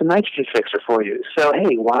nitrogen. It's a nitrogen fixer for you. So,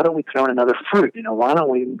 hey, why don't we throw in another fruit? Why don't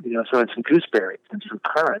we, throw in some gooseberries and some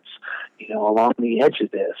currants, along the edge of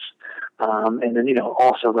this? And then,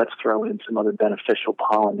 also let's throw in some other beneficial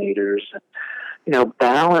pollinators.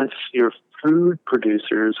 Balance your food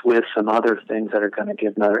producers with some other things that are going to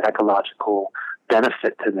give another ecological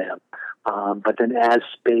benefit to them. But then as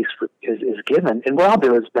space is given, and what I'll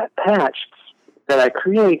do is that patch that I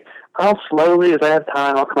create, I'll slowly, as I have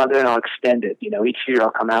time, I'll come out there and I'll extend it. Each year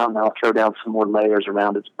I'll come out and I'll throw down some more layers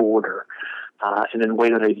around its border, and then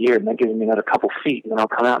wait another year, and that gives me another couple feet. And then I'll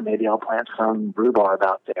come out and maybe I'll plant some rhubarb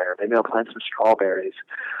out there. Maybe I'll plant some strawberries.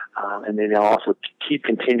 And maybe I'll also keep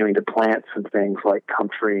continuing to plant some things like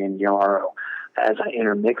comfrey and yarrow as I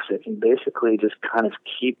intermix it, and basically just kind of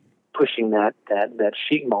keep pushing that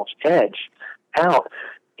sheet mulch edge out.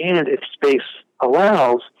 And if space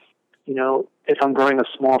allows, if I'm growing a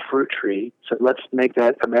small fruit tree, so let's make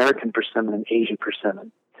that American persimmon and Asian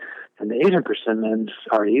persimmon. And the Asian persimmons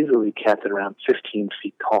are easily kept at around 15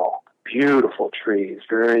 feet tall. Beautiful trees,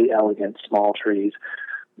 very elegant small trees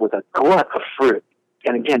with a glut of fruit.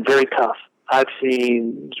 And again, very tough. I've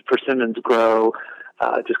seen persimmons grow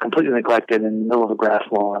just completely neglected in the middle of a grass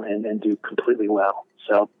lawn and do completely well.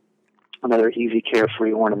 So another easy,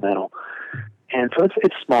 carefree ornamental. And so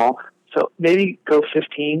it's small. So maybe go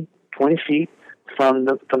 15, 20 feet from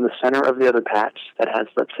the center of the other patch that has,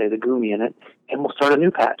 let's say, the gumi in it, and we'll start a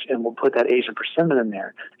new patch, and we'll put that Asian persimmon in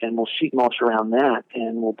there, and we'll sheet mulch around that,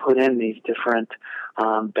 and we'll put in these different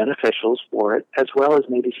beneficials for it, as well as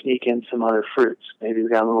maybe sneak in some other fruits. Maybe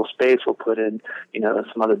we've got a little space, we'll put in,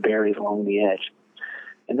 some other berries along the edge.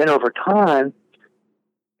 And then over time,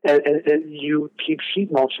 as you keep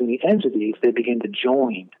sheet mulching the edge of these, they begin to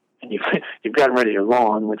join, and you've gotten rid of your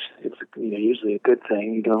lawn, which is usually a good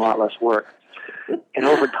thing. You're doing a lot less work. And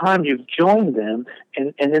over time, you've joined them,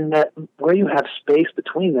 and then that where you have space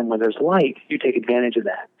between them, where there's light, you take advantage of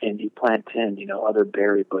that, and you plant in, other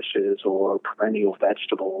berry bushes or perennial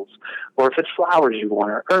vegetables, or if it's flowers you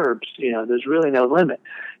want or herbs, there's really no limit.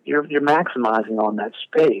 You're maximizing on that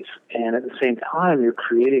space, and at the same time, you're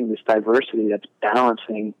creating this diversity that's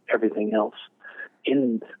balancing everything else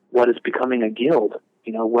in what is becoming a guild.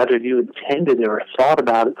 Whether you intended or thought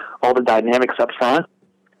about it, all the dynamics up front,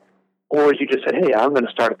 or you just said, hey, I'm going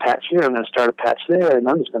to start a patch here, I'm going to start a patch there, and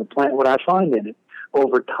I'm just going to plant what I find in it.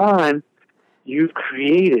 Over time, you've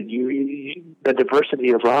created the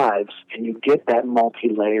diversity of lives, and you get that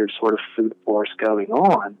multi-layered sort of food forest going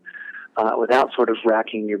on. without sort of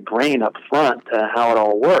racking your brain up front how it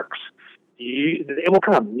all works. They will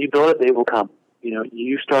come. You build it, they will come.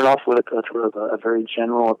 You start off with a sort of a very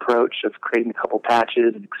general approach of creating a couple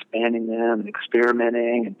patches and expanding them and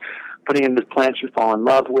experimenting and putting in the plants you fall in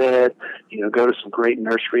love with. Go to some great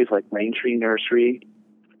nurseries like Rain Tree Nursery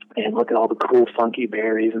and look at all the cool, funky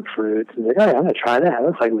berries and fruits and say, oh, yeah, I'm going to try that. That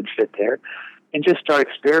looks like it would fit there. And just start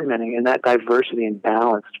experimenting, and that diversity and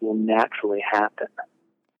balance will naturally happen.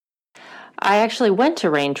 I actually went to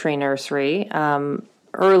Rain Tree Nursery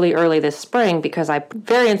early this spring because I'm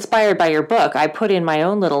very inspired by your book. I put in my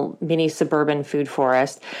own little mini suburban food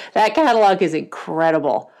forest. That catalog is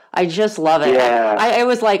incredible. I just love it. Yeah. I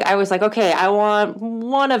was like, okay, I want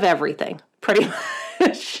one of everything, pretty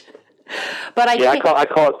much. But I call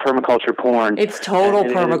it permaculture porn. It's total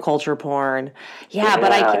permaculture porn. Yeah,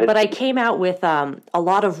 but I came out with a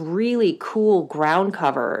lot of really cool ground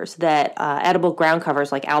covers edible ground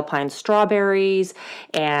covers like alpine strawberries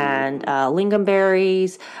and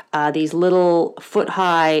lingonberries, these little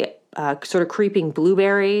foot-high sort of creeping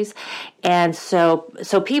blueberries. And so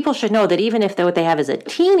people should know that even if what they have is a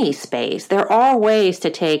teeny space, there are ways to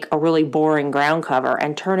take a really boring ground cover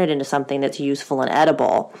and turn it into something that's useful and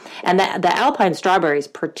edible. And the alpine strawberries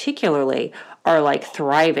particularly are like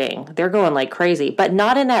thriving. They're going like crazy, but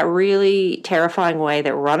not in that really terrifying way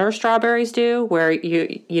that runner strawberries do, where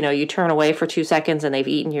you turn away for 2 seconds and they've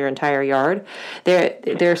eaten your entire yard.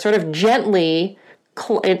 They're sort of gently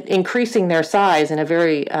increasing their size in a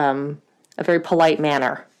very polite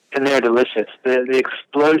manner. And they're delicious. The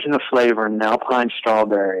explosion of flavor in an alpine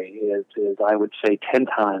strawberry is I would say 10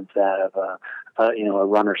 times that of a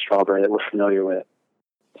runner strawberry that we're familiar with.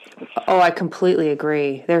 Oh, I completely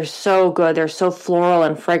agree. They're so good. They're so floral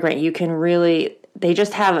and fragrant. You can really they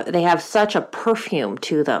have such a perfume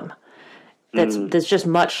to them that's just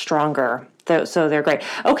much stronger. So they're great.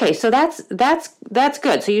 Okay, so that's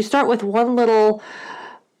good. So you start with one little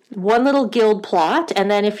guild plot,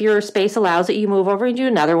 and then if your space allows it, you move over and do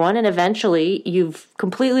another one, and eventually you've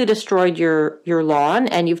completely destroyed your lawn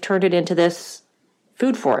and you've turned it into this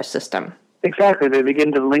food forest system. Exactly. They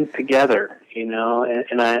begin to link together, and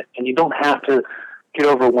you don't have to get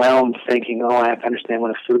overwhelmed thinking, I have to understand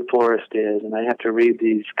what a food forest is, and I have to read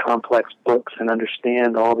these complex books and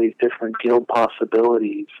understand all these different guild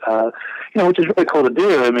possibilities, which is really cool to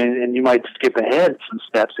do. I mean, and you might skip ahead some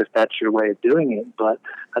steps if that's your way of doing it, but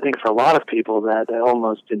I think for a lot of people that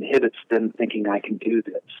almost inhibits them thinking I can do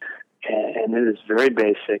this. And it is very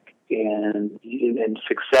basic, and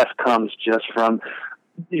success comes just from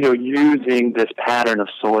using this pattern of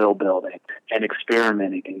soil building and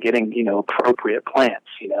experimenting and getting, appropriate plants,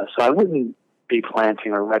 So I wouldn't be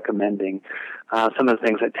planting or recommending some of the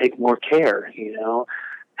things that take more care,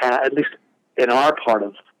 at least in our part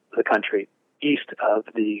of the country, east of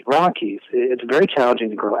the Rockies. It's very challenging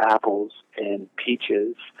to grow apples and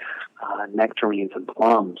peaches, nectarines and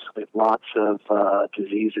plums with lots of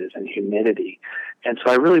diseases and humidity. And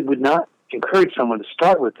so I really would not encourage someone to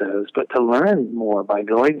start with those, but to learn more by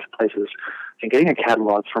going to places and getting a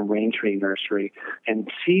catalog from Rain Tree Nursery and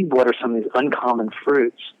see what are some of these uncommon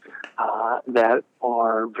fruits that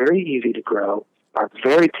are very easy to grow, are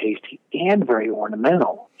very tasty, and very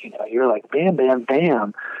ornamental. You're like, bam, bam,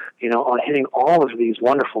 bam, on hitting all of these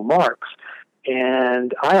wonderful marks.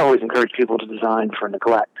 And I always encourage people to design for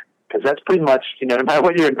neglect, because that's pretty much, no matter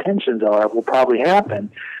what your intentions are, will probably happen.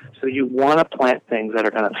 So you want to plant things that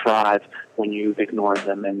are going to thrive when you've ignored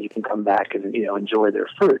them, and you can come back and, enjoy their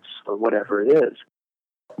fruits or whatever it is.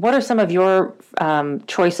 What are some of your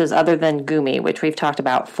choices other than Gumi, which we've talked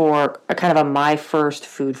about, for a kind of a My First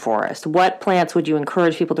Food Forest? What plants would you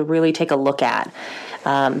encourage people to really take a look at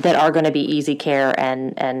that are going to be easy care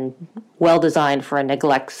and well designed for a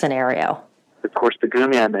neglect scenario? Of course, the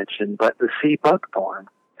Gumi I mentioned, but the sea buckthorn,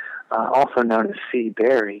 also known as sea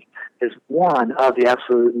berry, is one of the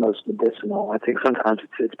absolute most medicinal. I think sometimes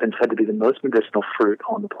it's been said to be the most medicinal fruit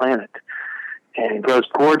on the planet. And it grows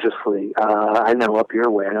gorgeously. I know up your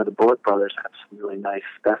way, I know the Bullitt brothers have some really nice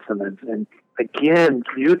specimens. And again,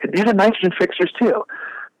 these are nitrogen fixers too.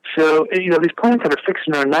 So, these plants that are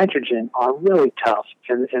fixing their nitrogen are really tough,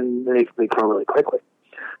 and they grow really quickly,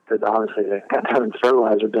 because obviously they've got having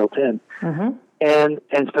fertilizer built in. Mm-hmm. And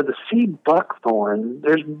so the sea buckthorn,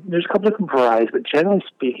 there's a couple of different varieties, but generally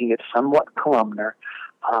speaking, it's somewhat columnar,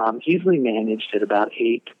 easily managed at about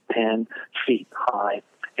 8 to 10 feet high.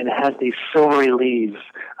 And it has these silvery leaves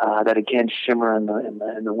that again shimmer in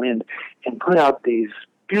the wind and put out these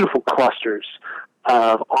beautiful clusters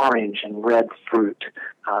of orange and red fruit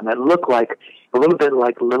that look like a little bit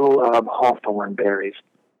like little hawthorn berries.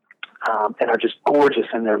 and are just gorgeous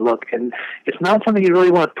in their look. And it's not something you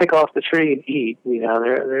really want to pick off the tree and eat.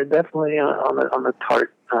 They're definitely on the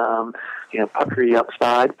tart, puckery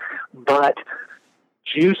upside, but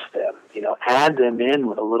juice them, add them in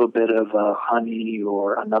with a little bit of honey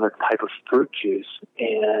or another type of fruit juice,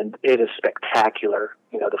 and it is spectacular.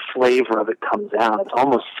 The flavor of it comes out. It's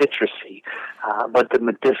almost citrusy, but the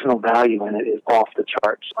medicinal value in it is off the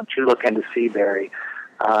charts. Once you look into sea berry,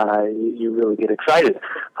 you really get excited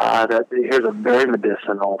that here's a very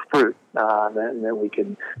medicinal fruit that we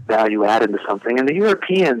can value add into something. And the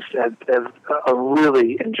Europeans have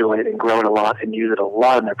really enjoyed it and grown it a lot and use it a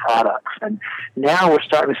lot in their products. And now we're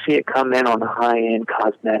starting to see it come in on the high-end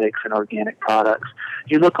cosmetics and organic products.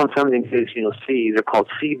 You look on some of these things, you'll see they're called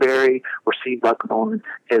sea berry or sea buckthorn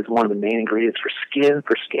is one of the main ingredients for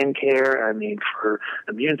skin care. For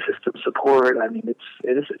immune system support.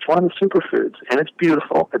 It's one of the superfoods, and it's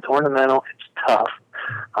beautiful. It's ornamental. It's tough.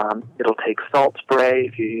 It'll take salt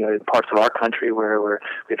spray if in parts of our country where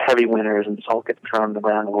we have heavy winters and salt gets thrown on the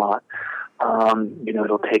ground a lot.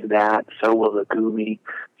 It'll take that. So will the gumi.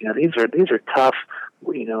 These are tough.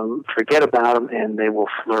 Forget about them, and they will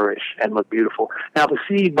flourish and look beautiful. Now, the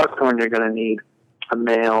sea buckthorn, you're going to need a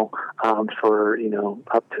male for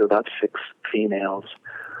up to about 6 females,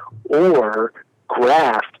 or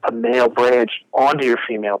graft a male branch onto your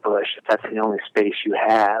female bush if that's the only space you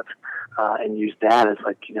have, and use that as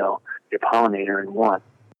your pollinator in one.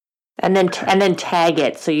 And then tag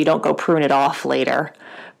it so you don't go prune it off later.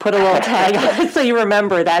 Put a little tag on it so you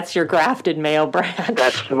remember that's your grafted male branch.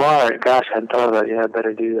 That's smart. Gosh, I hadn't thought of that. Yeah, I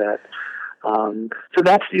better do that. So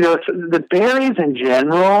that's, the berries in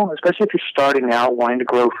general, especially if you're starting out wanting to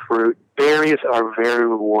grow fruit, berries are very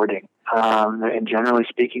rewarding. And generally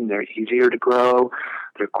speaking, they're easier to grow,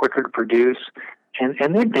 they're quicker to produce,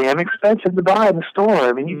 and they're damn expensive to buy in the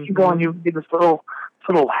store. You can go and you get this little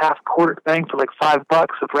half-quarter thing for like $5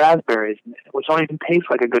 of raspberries, which don't even taste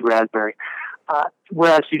like a good raspberry.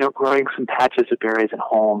 Whereas, growing some patches of berries at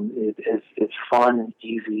home is fun and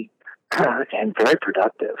easy and very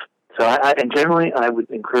productive. So generally I would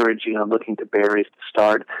encourage, looking to berries to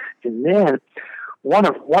start. And then one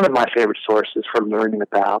of my favorite sources for learning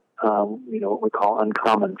about, what we call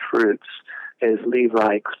uncommon fruits is Lee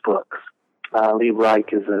Reich's books. Lee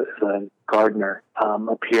Reich is a gardener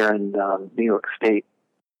up here in New York State.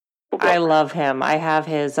 I love him. I have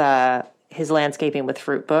his Landscaping with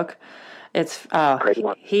Fruit book. It's great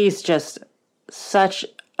one. He's just such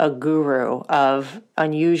a guru of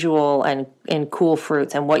unusual and cool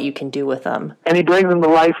fruits and what you can do with them. And he brings them to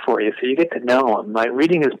life for you, so you get to know them. Like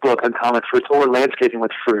reading his book, Uncommon Fruits, or Landscaping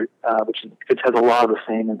with Fruit, which has a lot of the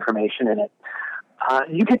same information in it,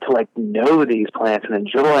 you get to know these plants and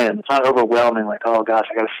enjoy them. It's not overwhelming, oh gosh,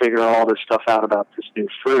 I got to figure all this stuff out about this new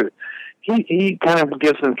fruit. He kind of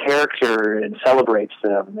gives them character and celebrates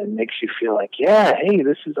them and makes you feel like, yeah, hey,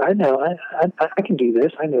 I know, I can do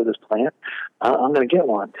this. I know this plant. I'm going to get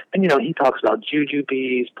one. And, he talks about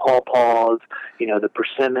jujubes, pawpaws, the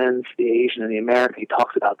persimmons, the Asian and the American. He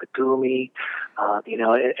talks about the gumi,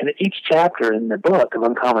 and each chapter in the book of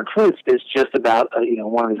Uncommon Fruits is just about,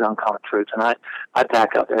 one of these uncommon fruits. And I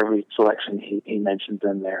back up every selection he mentions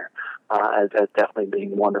in there. As definitely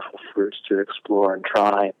being wonderful fruits to explore and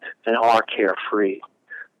try, and are carefree.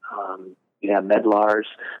 Medlars.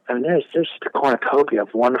 There's just a cornucopia of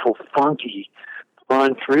wonderful, funky,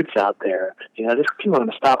 fun fruits out there. There's people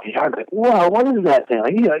going to stop in your yard and be like, whoa, what is that thing?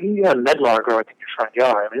 You got a medlar growing in your front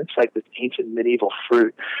yard. It's like this ancient medieval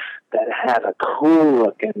fruit that has a cool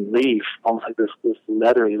looking leaf, almost like this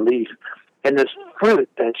leathery leaf, and this fruit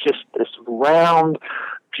that's just this round,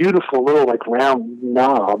 beautiful little round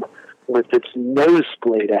knob with its nose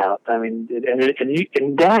splayed out. And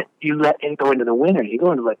that you let it go into the winter. You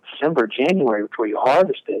go into December, January before you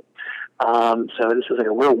harvest it. So this is a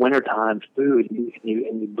real wintertime food, and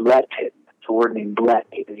you blet it. It's a word named blet.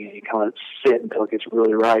 You kind of sit until it gets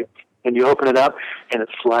really ripe, and you open it up, and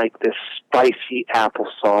it's like this spicy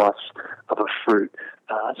applesauce of a fruit.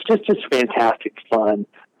 It's just fantastic, fun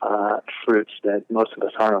fruits that most of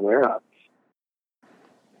us aren't aware of.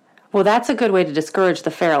 Well, that's a good way to discourage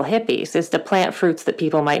the feral hippies, is to plant fruits that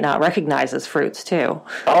people might not recognize as fruits, too.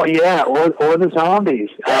 Oh, yeah, or the zombies.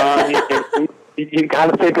 You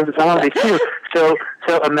got to think of the zombies, too. So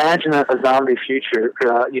imagine a zombie future,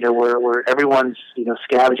 where everyone's,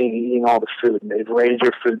 scavenging and eating all the food. And they've raided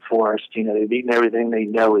your food forest. They've eaten everything they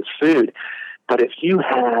know is food. But if you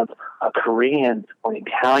have a Korean or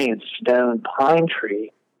Italian stone pine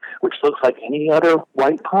tree, which looks like any other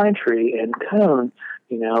white pine tree and cone,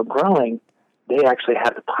 growing, they actually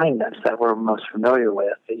have the pine nuts that we're most familiar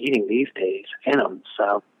with eating these days in them.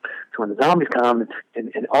 So when the zombies come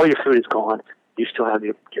and all your food is gone, you still have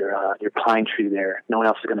your pine tree there. No one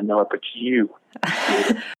else is going to know it but you.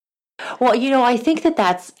 Well, I think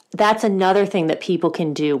that's another thing that people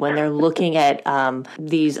can do when they're looking at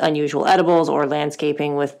these unusual edibles or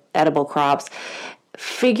landscaping with edible crops.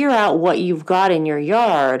 Figure out what you've got in your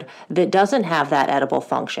yard that doesn't have that edible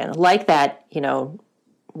function, like that,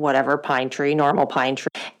 whatever pine tree, normal pine tree,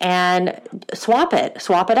 and swap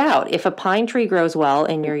it out. If a pine tree grows well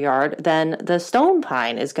in your yard, then the stone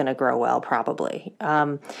pine is going to grow well, probably.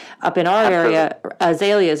 Up in our area,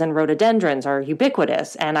 azaleas and rhododendrons are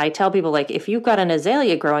ubiquitous. And I tell people, if you've got an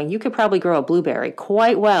azalea growing, you could probably grow a blueberry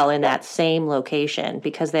quite well in that same location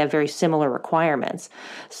because they have very similar requirements.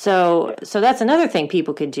 So that's another thing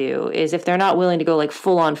people could do is if they're not willing to go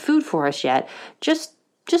full on food forest yet, just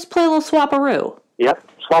play a little swap-a-roo. Yep,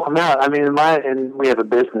 swap them out. I mean, and we have a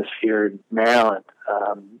business here in Maryland,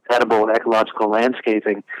 edible and ecological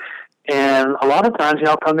landscaping. And a lot of times,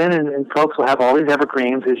 I'll come in and folks will have all these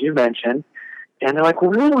evergreens, as you mentioned, and they're like,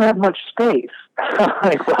 well, we don't have much space.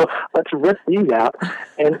 Well, let's rip these out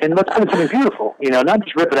and let's put something beautiful, not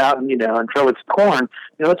just rip it out and throw its corn.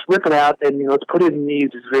 Let's rip it out and, let's put it in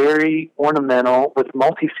these very ornamental with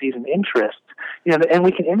multi-season interests, and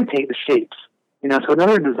we can imitate the shapes. So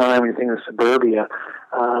another design when you think of suburbia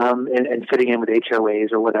and fitting in with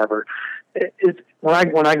HOAs or whatever, is when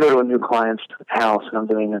I go to a new client's house and I'm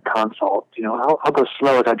doing a consult, I'll go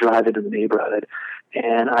slow as I drive into the neighborhood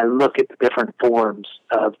and I look at the different forms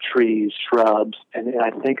of trees, shrubs, and I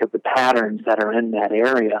think of the patterns that are in that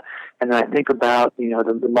area. And then I think about, the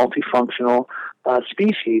multifunctional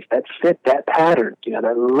species that fit that pattern,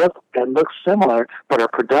 that look similar but are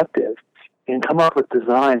productive. And come up with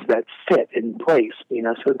designs that fit in place,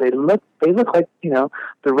 so they look like,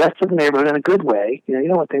 the rest of the neighborhood in a good way. You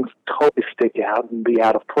don't want things to totally stick out and be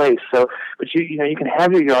out of place. So, but you can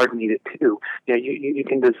have your yard need it too. You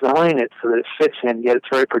can design it so that it fits in, yet it's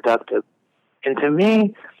very productive. And to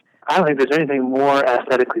me, I don't think there's anything more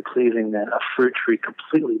aesthetically pleasing than a fruit tree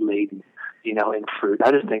completely laden, in fruit.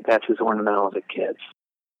 I just think that's as ornamental as it gets.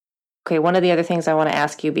 Okay, one of the other things I want to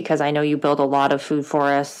ask you, because I know you build a lot of food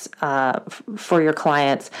forests for your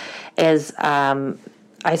clients, is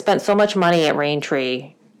I spent so much money at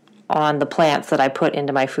Raintree on the plants that I put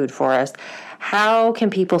into my food forest. How can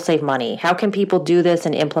people save money? How can people do this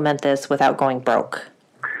and implement this without going broke?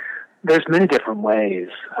 There's many different ways.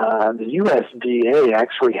 The USDA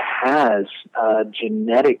actually has a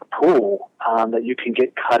genetic pool that you can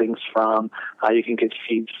get cuttings from, you can get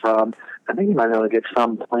seeds from. I think you might be able to get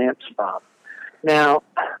some plants from. Now,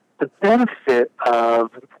 the benefit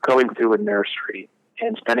of going through a nursery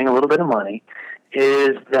and spending a little bit of money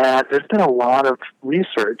is that there's been a lot of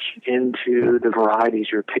research into the varieties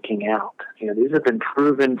you're picking out. These have been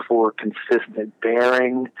proven for consistent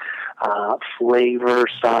bearing, flavor,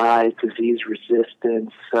 size, disease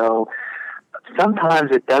resistance. So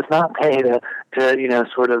sometimes it does not pay to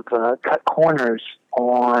cut corners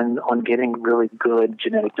on getting really good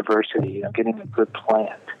genetic diversity, getting a good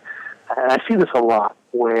plant. And I see this a lot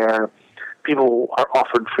where people are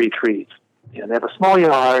offered free trees. They have a small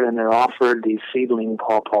yard and they're offered these seedling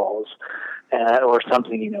pawpaws or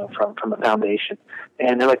something, from a foundation.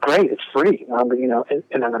 And they're like, great, it's free. And I'm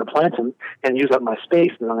going to plant them and use up my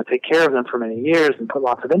space, and I'm going to take care of them for many years and put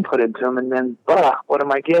lots of input into them. And then, what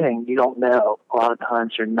am I getting? You don't know. A lot of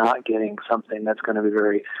times you're not getting something that's going to be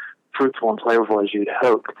very fruitful and flavorful as you'd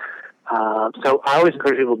hoped. So I always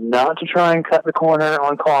encourage people not to try and cut the corner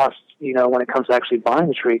on costs, when it comes to actually buying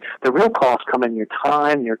the tree. The real costs come in your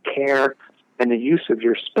time, your care, and the use of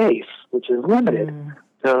your space, which is limited.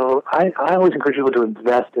 So I always encourage people to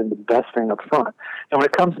invest in the best thing up front. And when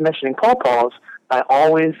it comes to mentioning pawpaws, I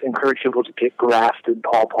always encourage people to get grafted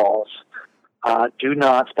pawpaws. Do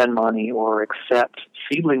not spend money or accept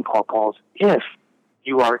seedling pawpaws if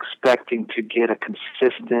you are expecting to get a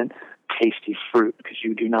consistent, tasty fruit, because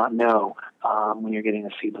you do not know when you're getting a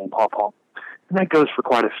seedling pawpaw. And that goes for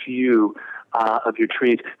quite a few of your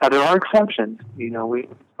trees. Now, there are exceptions. We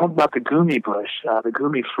talk about the gumi bush, the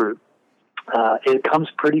gumi fruit. It comes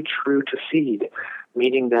pretty true to seed,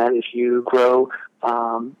 meaning that if you grow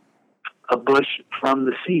a bush from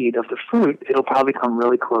the seed of the fruit, it'll probably come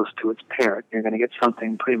really close to its parent. You're going to get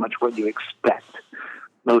something pretty much what you expect.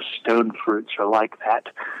 Most stone fruits are like that.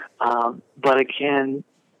 But again,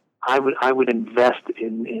 I would invest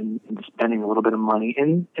in spending a little bit of money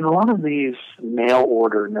in a lot of these mail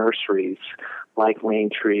order nurseries like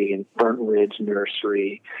Raintree and Burnt Ridge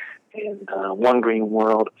Nursery and One Green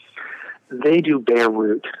World. They do bare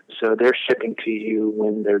root, so they're shipping to you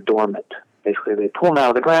when they're dormant. Basically, they pull them out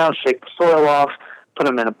of the ground, shake the soil off, put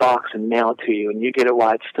them in a box, and mail it to you. And you get it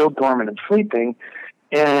while it's still dormant and sleeping,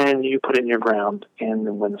 and you put it in your ground. And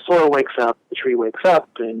then when the soil wakes up, the tree wakes up,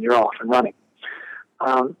 and you're off and running.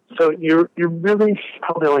 So you're really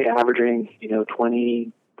probably only averaging,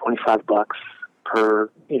 $20-25 per,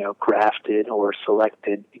 grafted or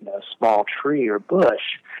selected, small tree or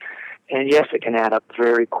bush. And yes, it can add up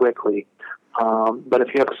very quickly. But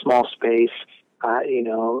if you have a small space,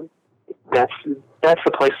 that's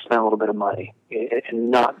the place to spend a little bit of money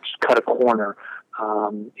and not just cut a corner,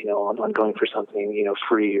 on going for something,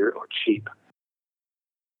 free or cheap.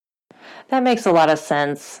 That makes a lot of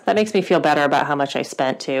sense. That makes me feel better about how much I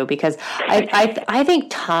spent too, because I think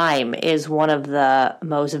time is one of the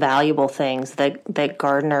most valuable things that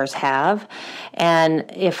gardeners have.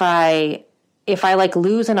 And if I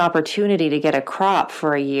lose an opportunity to get a crop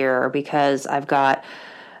for a year because I've got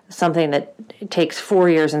something that takes 4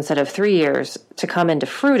 years instead of 3 years to come into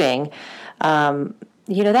fruiting,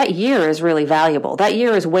 that year is really valuable. That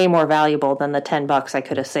year is way more valuable than the $10 I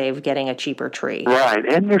could have saved getting a cheaper tree. Right,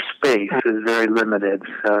 and your space is very limited,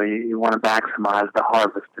 so you want to maximize the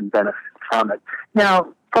harvest and benefit from it.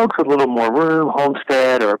 Now, folks with a little more room,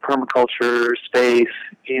 homestead or permaculture space,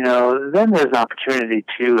 then there's an opportunity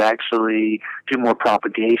to actually do more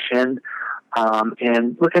propagation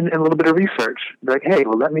and a little bit of research. Like, hey,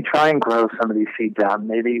 well, let me try and grow some of these seeds out.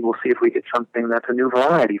 Maybe we'll see if we get something that's a new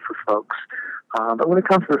variety for folks. But when it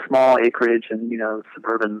comes to the small acreage and,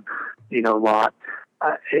 suburban, lot,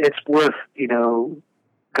 it's worth,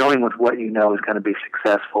 going with what is going to be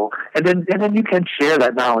successful. And then you can share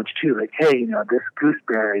that knowledge too. Like, hey, this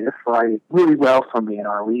gooseberry, this variety really well for me in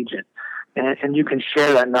our region. And you can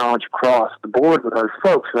share that knowledge across the board with other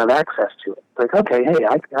folks who have access to it. Like, okay, hey,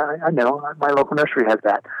 I know my local nursery has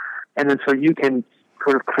that. And then so you can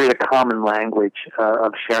sort of create a common language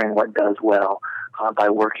of sharing what does well by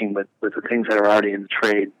working with the things that are already in the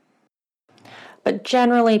trade. But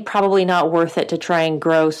generally, probably not worth it to try and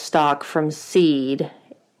grow stock from seed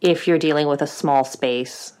if you're dealing with a small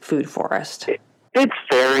space food forest. It's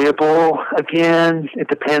variable. Again, it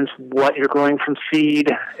depends what you're growing from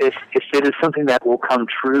seed. If it is something that will come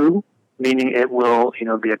true, meaning it will,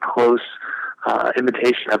 be a close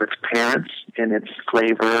imitation of its parents in its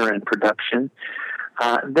flavor and production,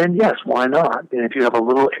 then yes, why not? And if you have a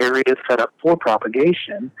little area set up for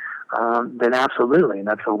propagation, then absolutely, and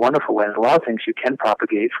that's a wonderful way. There's a lot of things you can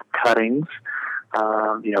propagate from cuttings.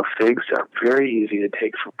 Figs are very easy to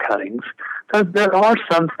take from cuttings. So there are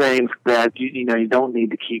some things that you don't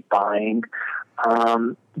need to keep buying.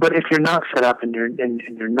 But if you're not set up and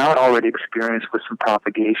you're not already experienced with some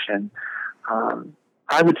propagation,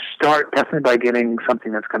 I would start definitely by getting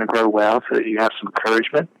something that's going to grow well, so that you have some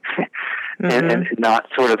encouragement, and not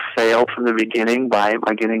sort of fail from the beginning by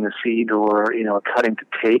getting a seed or a cutting to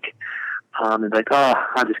take. And like, oh,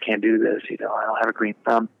 I just can't do this. I don't have a green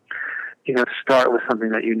thumb. Start with something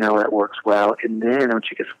that that works well, and then once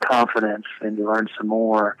you get some confidence and you learn some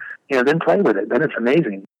more, then play with it. Then it's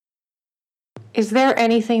amazing. Is there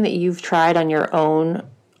anything that you've tried on your own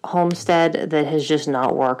homestead that has just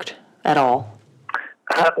not worked at all?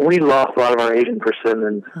 We lost a lot of our Asian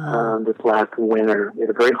persimmons this last winter. We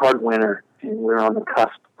had a very hard winter, and we were on the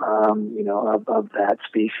cusp, of that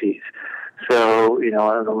species. So,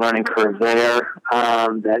 the learning curve there,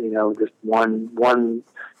 that, just one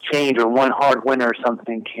change or one hard winter or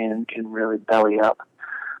something can really belly up,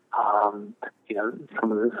 some of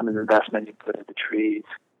the investment you put into trees.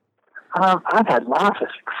 I've had lots of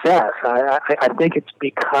success. I think it's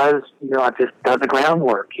because, I've just done the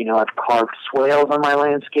groundwork. I've carved swales on my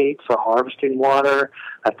landscape for harvesting water.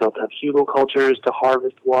 I've built up hugelcultures to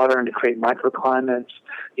harvest water and to create microclimates.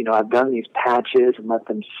 I've done these patches and let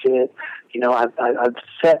them sit. I've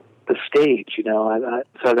set the stage,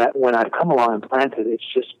 so that when I've come along and planted, it's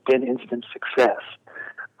just been instant success.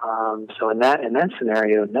 So in that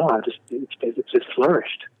scenario, no, it's just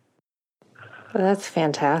flourished. Well, that's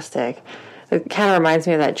fantastic. It kind of reminds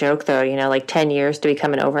me of that joke, though. Like 10 years to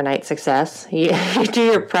become an overnight success. You do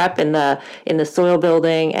your prep in the soil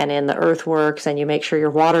building and in the earthworks, and you make sure your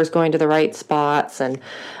water's going to the right spots and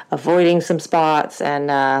avoiding some spots, and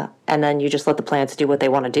then you just let the plants do what they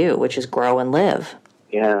want to do, which is grow and live.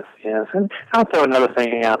 Yes. And I'll throw another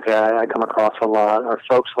thing out there I come across a lot are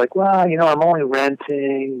folks like, well, I'm only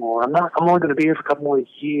renting, or I'm only going to be here for a couple more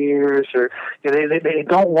years, or they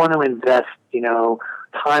don't want to invest,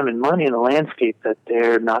 time and money in a landscape that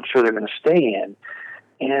they're not sure they're going to stay in.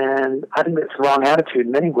 And I think that's the wrong attitude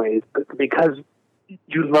in many ways, but because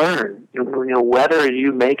you learn, whether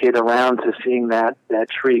you make it around to seeing that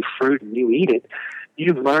tree fruit and you eat it,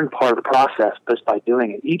 you've learned part of the process just by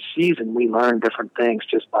doing it. Each season we learn different things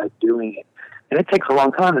just by doing it. And it takes a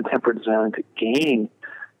long time in the temperate zone to gain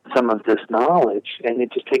some of this knowledge, and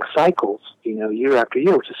it just takes cycles, year after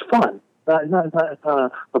year, which is fun. It's not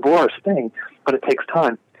a laborious thing, but it takes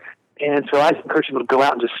time. And so I encourage people to go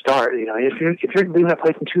out and just start. If you're leaving that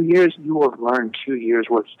place in 2 years, you will have learned 2 years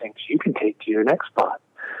worth of things you can take to your next spot.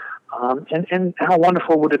 And how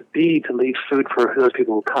wonderful would it be to leave food for those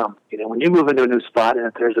people who come? When you move into a new spot and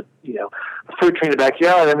if there's a fruit tree in the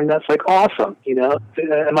backyard, that's like awesome.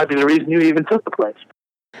 It might be the reason you even took the place.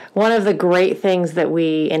 One of the great things that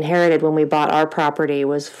we inherited when we bought our property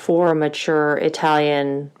was 4 mature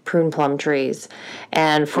Italian prune plum trees.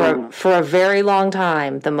 And for a very long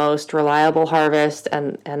time, the most reliable harvest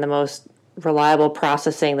and the most reliable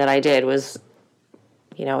processing that I did was,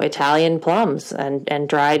 Italian plums and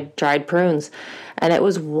dried prunes. And it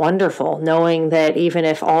was wonderful knowing that even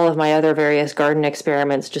if all of my other various garden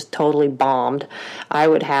experiments just totally bombed, I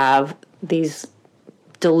would have these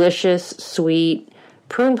delicious, sweet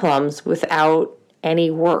prune plums without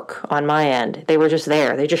any work on my end. They were just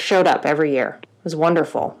there. They just showed up every year. It was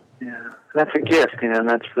wonderful. Yeah, that's a gift, and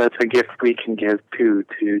that's a gift we can give to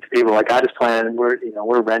people. Like I just planted.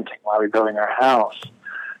 We're renting while we're building our house,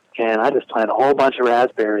 and I just planted a whole bunch of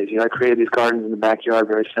raspberries. I created these gardens in the backyard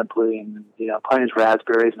very simply, and planting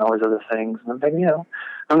raspberries and all these other things. And I'm thinking,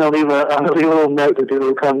 I'm gonna leave a little note to people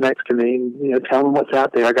who come next to me, and tell them what's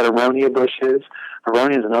out there. I got aronia bushes.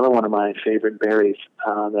 Aronia is another one of my favorite berries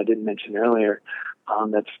that I didn't mention earlier.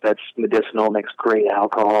 That's medicinal, makes great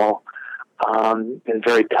alcohol, and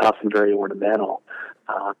very tough and very ornamental.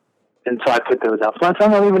 And so I put those out. So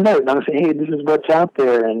I'm going to leave a note. And I'm going to say, hey, this is what's out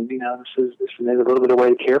there, and this is maybe a little bit of a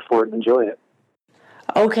way to care for it and enjoy it.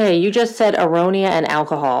 Okay, you just said aronia and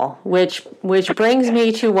alcohol, which brings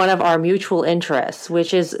me to one of our mutual interests,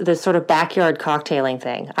 which is this sort of backyard cocktailing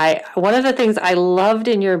thing. One of the things I loved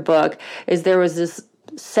in your book is there was this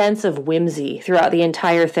sense of whimsy throughout the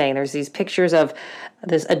entire thing. There's these pictures of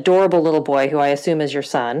this adorable little boy who I assume is your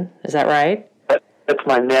son. Is that right? That's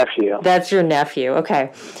my nephew. That's your nephew.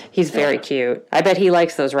 Okay. He's very cute. I bet he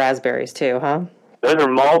likes those raspberries too, huh? Those are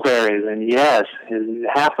mulberries, and yes,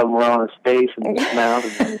 half of them were on his face and his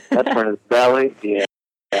mouth, and that's where his belly. Yeah.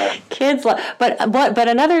 Kids love, but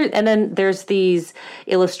another, and then there's these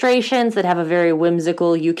illustrations that have a very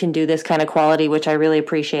whimsical, you can do this kind of quality, which I really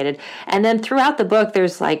appreciated. And then throughout the book,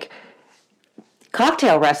 there's like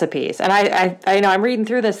cocktail recipes, and I know I'm reading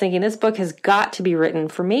through this thinking this book has got to be written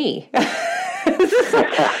for me. This is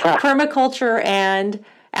like permaculture and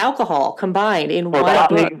alcohol combined in one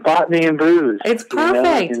book. Botany and booze. It's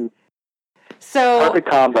perfect. So perfect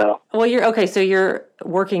combo. Well, so you're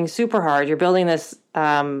working super hard. You're building this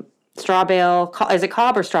straw bale. Is it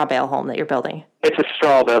cob or straw bale home that you're building? It's a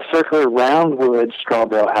straw bale, circular round wood straw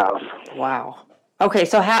bale house. Wow. Okay,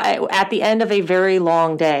 so at the end of a very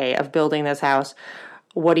long day of building this house,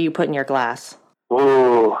 what do you put in your glass?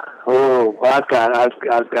 Well, I've got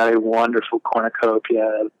a wonderful cornucopia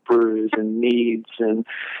of brews and meads and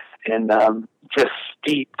just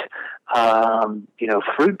steeped,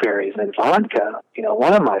 fruit berries and vodka.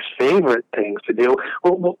 One of my favorite things to do.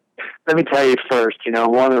 Well, let me tell you first.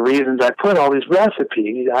 One of the reasons I put all these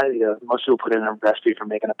recipes. Most people put in a recipe for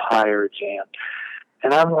making a pie or a jam,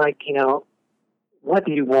 and I'm like, what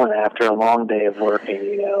do you want after a long day of working?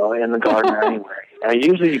 In the garden or anywhere.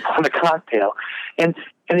 Usually you want a cocktail. And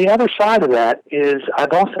the other side of that is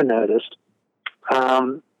I've also noticed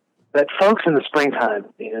that folks in the springtime,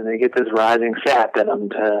 they get this rising sap in them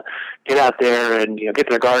to get out there and, get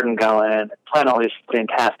their garden going and plant all these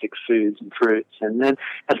fantastic foods and fruits. And then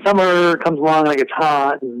as summer comes along and it gets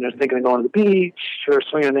hot and they're thinking of going to the beach or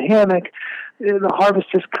swinging in the hammock, the harvest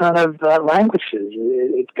just kind of languishes.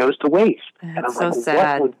 It goes to waste. That's and I'm so like,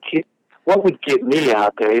 sad. What would get me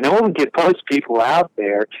out there? What would get most people out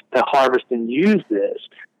there to harvest and use this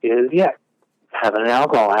is, having an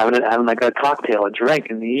alcohol, having like a cocktail, a drink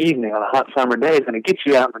in the evening on a hot summer day is going to get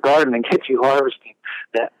you out in the garden and get you harvesting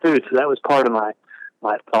that food. So that was part of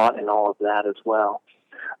my thought in all of that as well.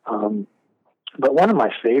 But one of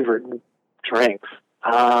my favorite drinks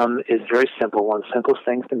is very simple, one of the simplest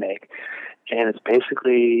things to make. And it's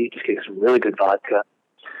basically just getting some really good vodka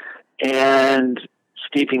and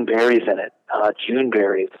steeping berries in it. June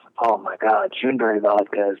berries. Oh my God. Juneberry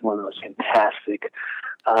vodka is one of the most fantastic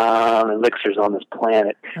elixirs on this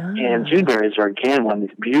planet. Oh. And Juneberries are, again, one of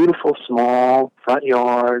these beautiful, small, front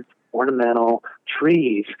yard, ornamental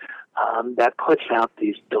trees that puts out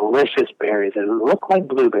these delicious berries that look like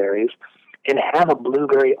blueberries and have a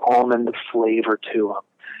blueberry almond flavor to them.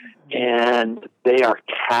 and they are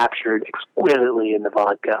captured exquisitely in the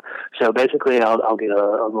vodka. So basically, I'll get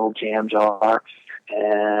a little jam jar,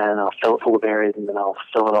 and I'll fill it full of berries, and then I'll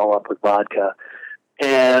fill it all up with vodka,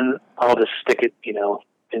 and I'll just stick it,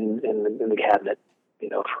 in the cabinet,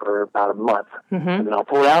 for about a month, and then I'll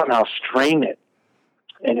pull it out and I'll strain it,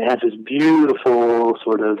 and it has this beautiful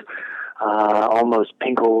sort of almost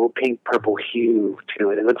pink purple hue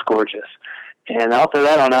to it. It looks gorgeous. And I'll throw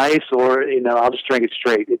that on ice, or I'll just drink it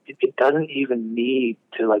straight. It doesn't even need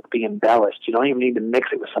to be embellished. You don't even need to mix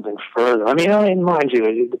it with something further. I mean, mind you,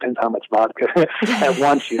 it depends how much vodka at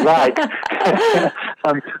once you like.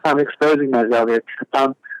 I'm exposing myself here,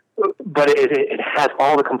 but it has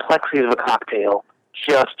all the complexities of a cocktail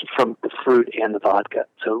just from the fruit and the vodka.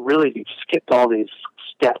 So really, you skipped all these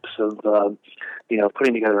steps of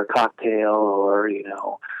putting together a cocktail, or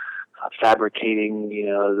fabricating,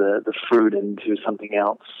 the fruit into something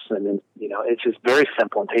else. And then, it's just very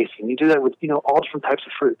simple and tasty. And you do that with, all different types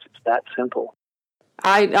of fruits. It's that simple.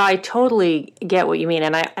 I totally get what you mean.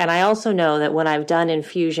 And I also know that when I've done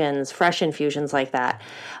infusions, fresh infusions like that,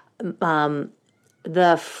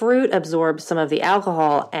 the fruit absorbs some of the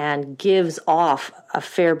alcohol and gives off a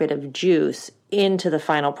fair bit of juice into the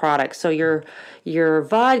final product. So your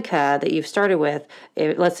vodka that you've started with,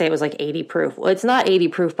 let's say it was 80 proof. Well, it's not 80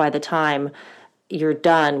 proof by the time you're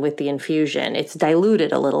done with the infusion. It's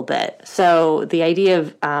diluted a little bit. So the idea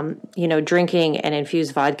of drinking an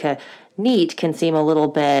infused vodka neat can seem a little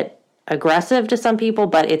bit aggressive to some people,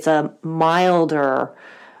 but it's a milder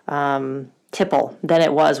tipple than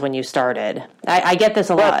it was when you started. I get this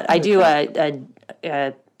a lot. I do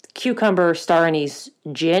a cucumber star anise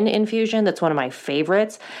gin infusion. That's one of my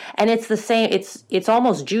favorites. And it's the same. It's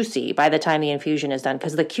almost juicy by the time the infusion is done,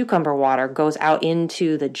 because the cucumber water goes out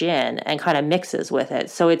into the gin and kind of mixes with it.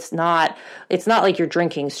 So it's not like you're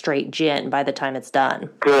drinking straight gin by the time it's done.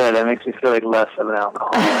 Good. That makes me feel like less of an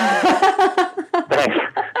alcoholic.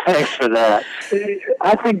 Thanks for that.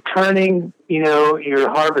 I think turning, your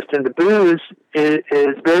harvest into booze is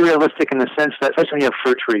very realistic in the sense that, especially when you have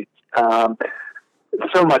fruit trees,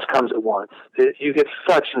 so much comes at once. You get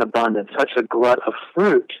such an abundance, such a glut of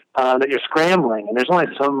fruit that you're scrambling, and there's only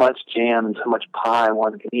so much jam and so much pie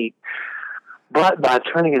one can eat. But by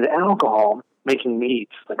turning into alcohol, making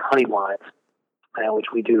meats like honey wines, which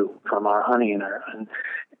we do from our honey and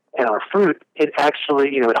our fruit, it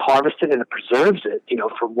actually, it harvested and it preserves it,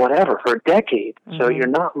 for a decade. Mm-hmm. So you're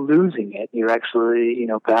not losing it. You're actually,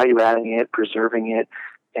 value adding it, preserving it,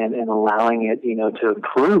 and allowing it, to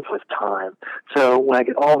improve with time. So when I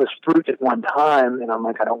get all this fruit at one time, and I'm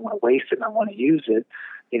like, I don't want to waste it and I want to use it,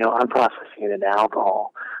 I'm processing it into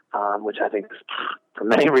alcohol, which I think is, for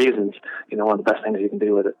many reasons, one of the best things you can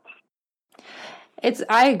do with it.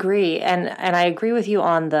 I agree. And I agree with you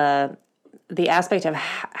on the aspect of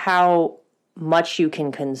how much you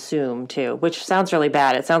can consume too, which sounds really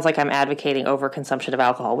bad. It sounds like I'm advocating overconsumption of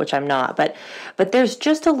alcohol, which I'm not. But there's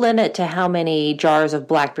just a limit to how many jars of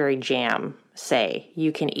blackberry jam, say,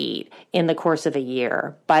 you can eat in the course of a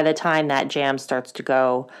year. By the time that jam starts to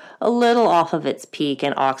go a little off of its peak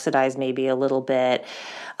and oxidize maybe a little bit.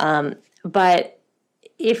 But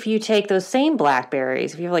if you take those same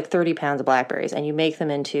blackberries, if you have 30 pounds of blackberries and you make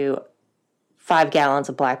them into 5 gallons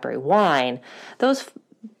of blackberry wine, those,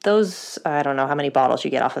 I don't know how many bottles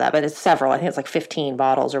you get off of that, but it's several. I think it's 15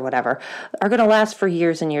 bottles or whatever, are going to last for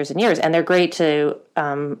years and years and years. And they're great to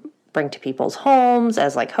bring to people's homes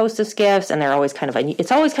as hostess gifts. And they're always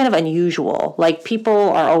it's always kind of unusual.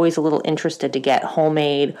 People are always a little interested to get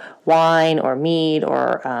homemade wine or mead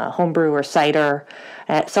or homebrew or cider.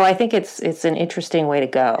 So I think it's an interesting way to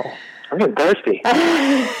go. I'm getting thirsty.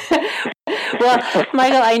 Well,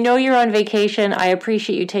 Michael, I know you're on vacation. I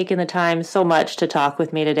appreciate you taking the time so much to talk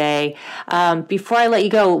with me today. Before I let you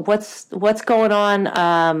go, what's going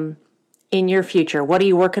on in your future? What are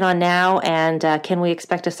you working on now? And can we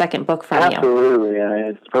expect a second book from you? Absolutely.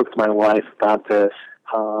 I spoke to my wife about this.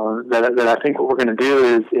 That I think what we're going to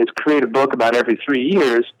do is create a book about every 3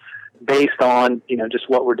 years based on, just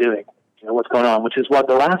what we're doing, what's going on, which is what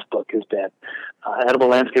the last book has been. Edible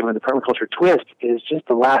Landscaping with the Permaculture Twist is just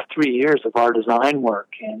the last 3 years of our design work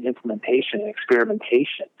and implementation and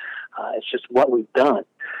experimentation. It's just what we've done.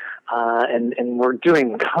 And we're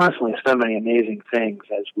doing constantly so many amazing things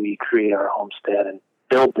as we create our homestead and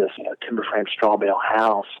build this, timber frame straw bale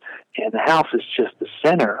house. And the house is just the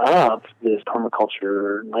center of this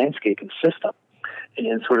permaculture landscaping system.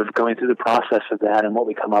 And sort of going through the process of that and what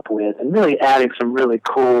we come up with, and really adding some really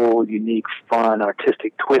cool, unique, fun,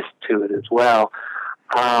 artistic twist to it as well.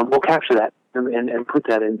 We'll capture that and put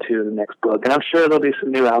that into the next book. And I'm sure there'll be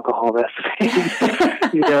some new alcohol recipes,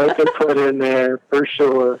 to put in there for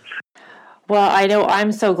sure. Well, I know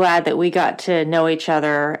I'm so glad that we got to know each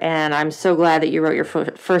other, and I'm so glad that you wrote your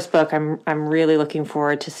first book. I'm really looking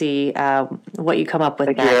forward to see what you come up with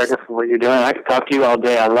next. Thank you, Erica, for what you're doing. I could talk to you all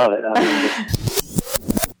day. I love it.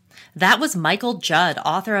 That was Michael Judd,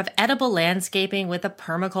 author of Edible Landscaping with a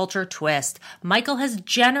Permaculture Twist. Michael has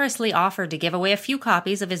generously offered to give away a few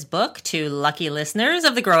copies of his book to lucky listeners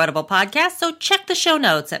of the Grow Edible podcast, so check the show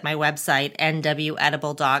notes at my website,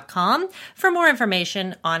 nwedible.com, for more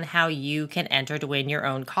information on how you can enter to win your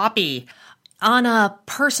own copy. On a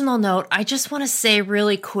personal note, I just want to say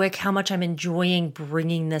really quick how much I'm enjoying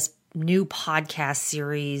bringing this new podcast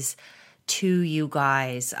series to you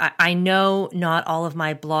guys. I know not all of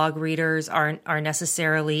my blog readers are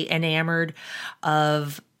necessarily enamored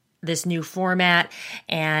of this new format,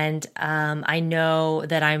 and I know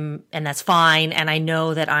that and that's fine, and I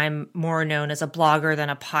know that I'm more known as a blogger than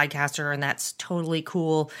a podcaster, and that's totally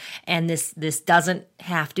cool, and this doesn't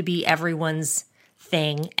have to be everyone's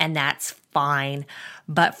thing, and that's fine.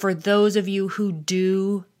 But for those of you who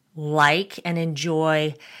do like and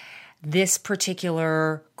enjoy this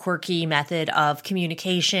particular quirky method of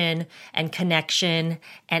communication and connection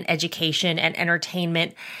and education and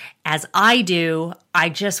entertainment, as I do, I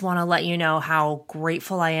just want to let you know how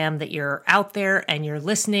grateful I am that you're out there and you're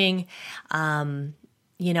listening.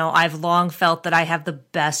 I've long felt that I have the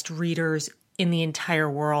best readers in the entire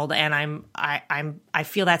world, and I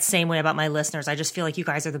feel that same way about my listeners. I just feel like you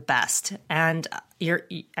guys are the best, and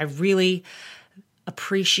I really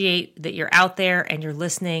appreciate that you're out there and you're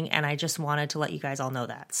listening, and I just wanted to let you guys all know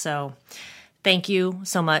that. So thank you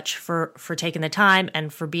so much for taking the time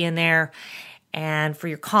and for being there and for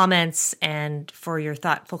your comments and for your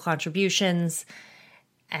thoughtful contributions.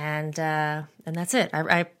 And that's it.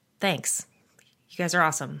 I thanks. You guys are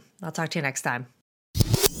awesome. I'll talk to you next time.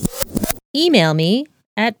 Email me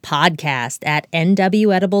at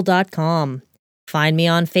podcast@nwedible.com. Find me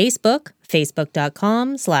on Facebook,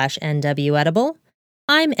 facebook.com/nwedible.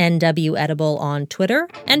 I'm NW Edible on Twitter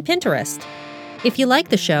and Pinterest. If you like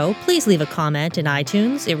the show, please leave a comment in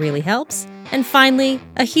iTunes. It really helps. And finally,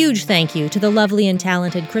 a huge thank you to the lovely and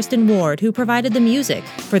talented Kristen Ward, who provided the music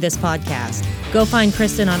for this podcast. Go find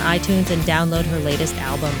Kristen on iTunes and download her latest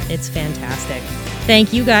album. It's fantastic.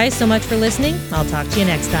 Thank you guys so much for listening. I'll talk to you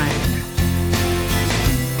next time.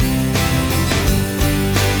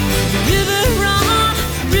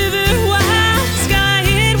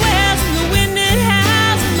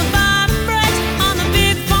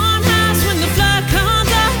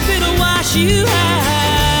 You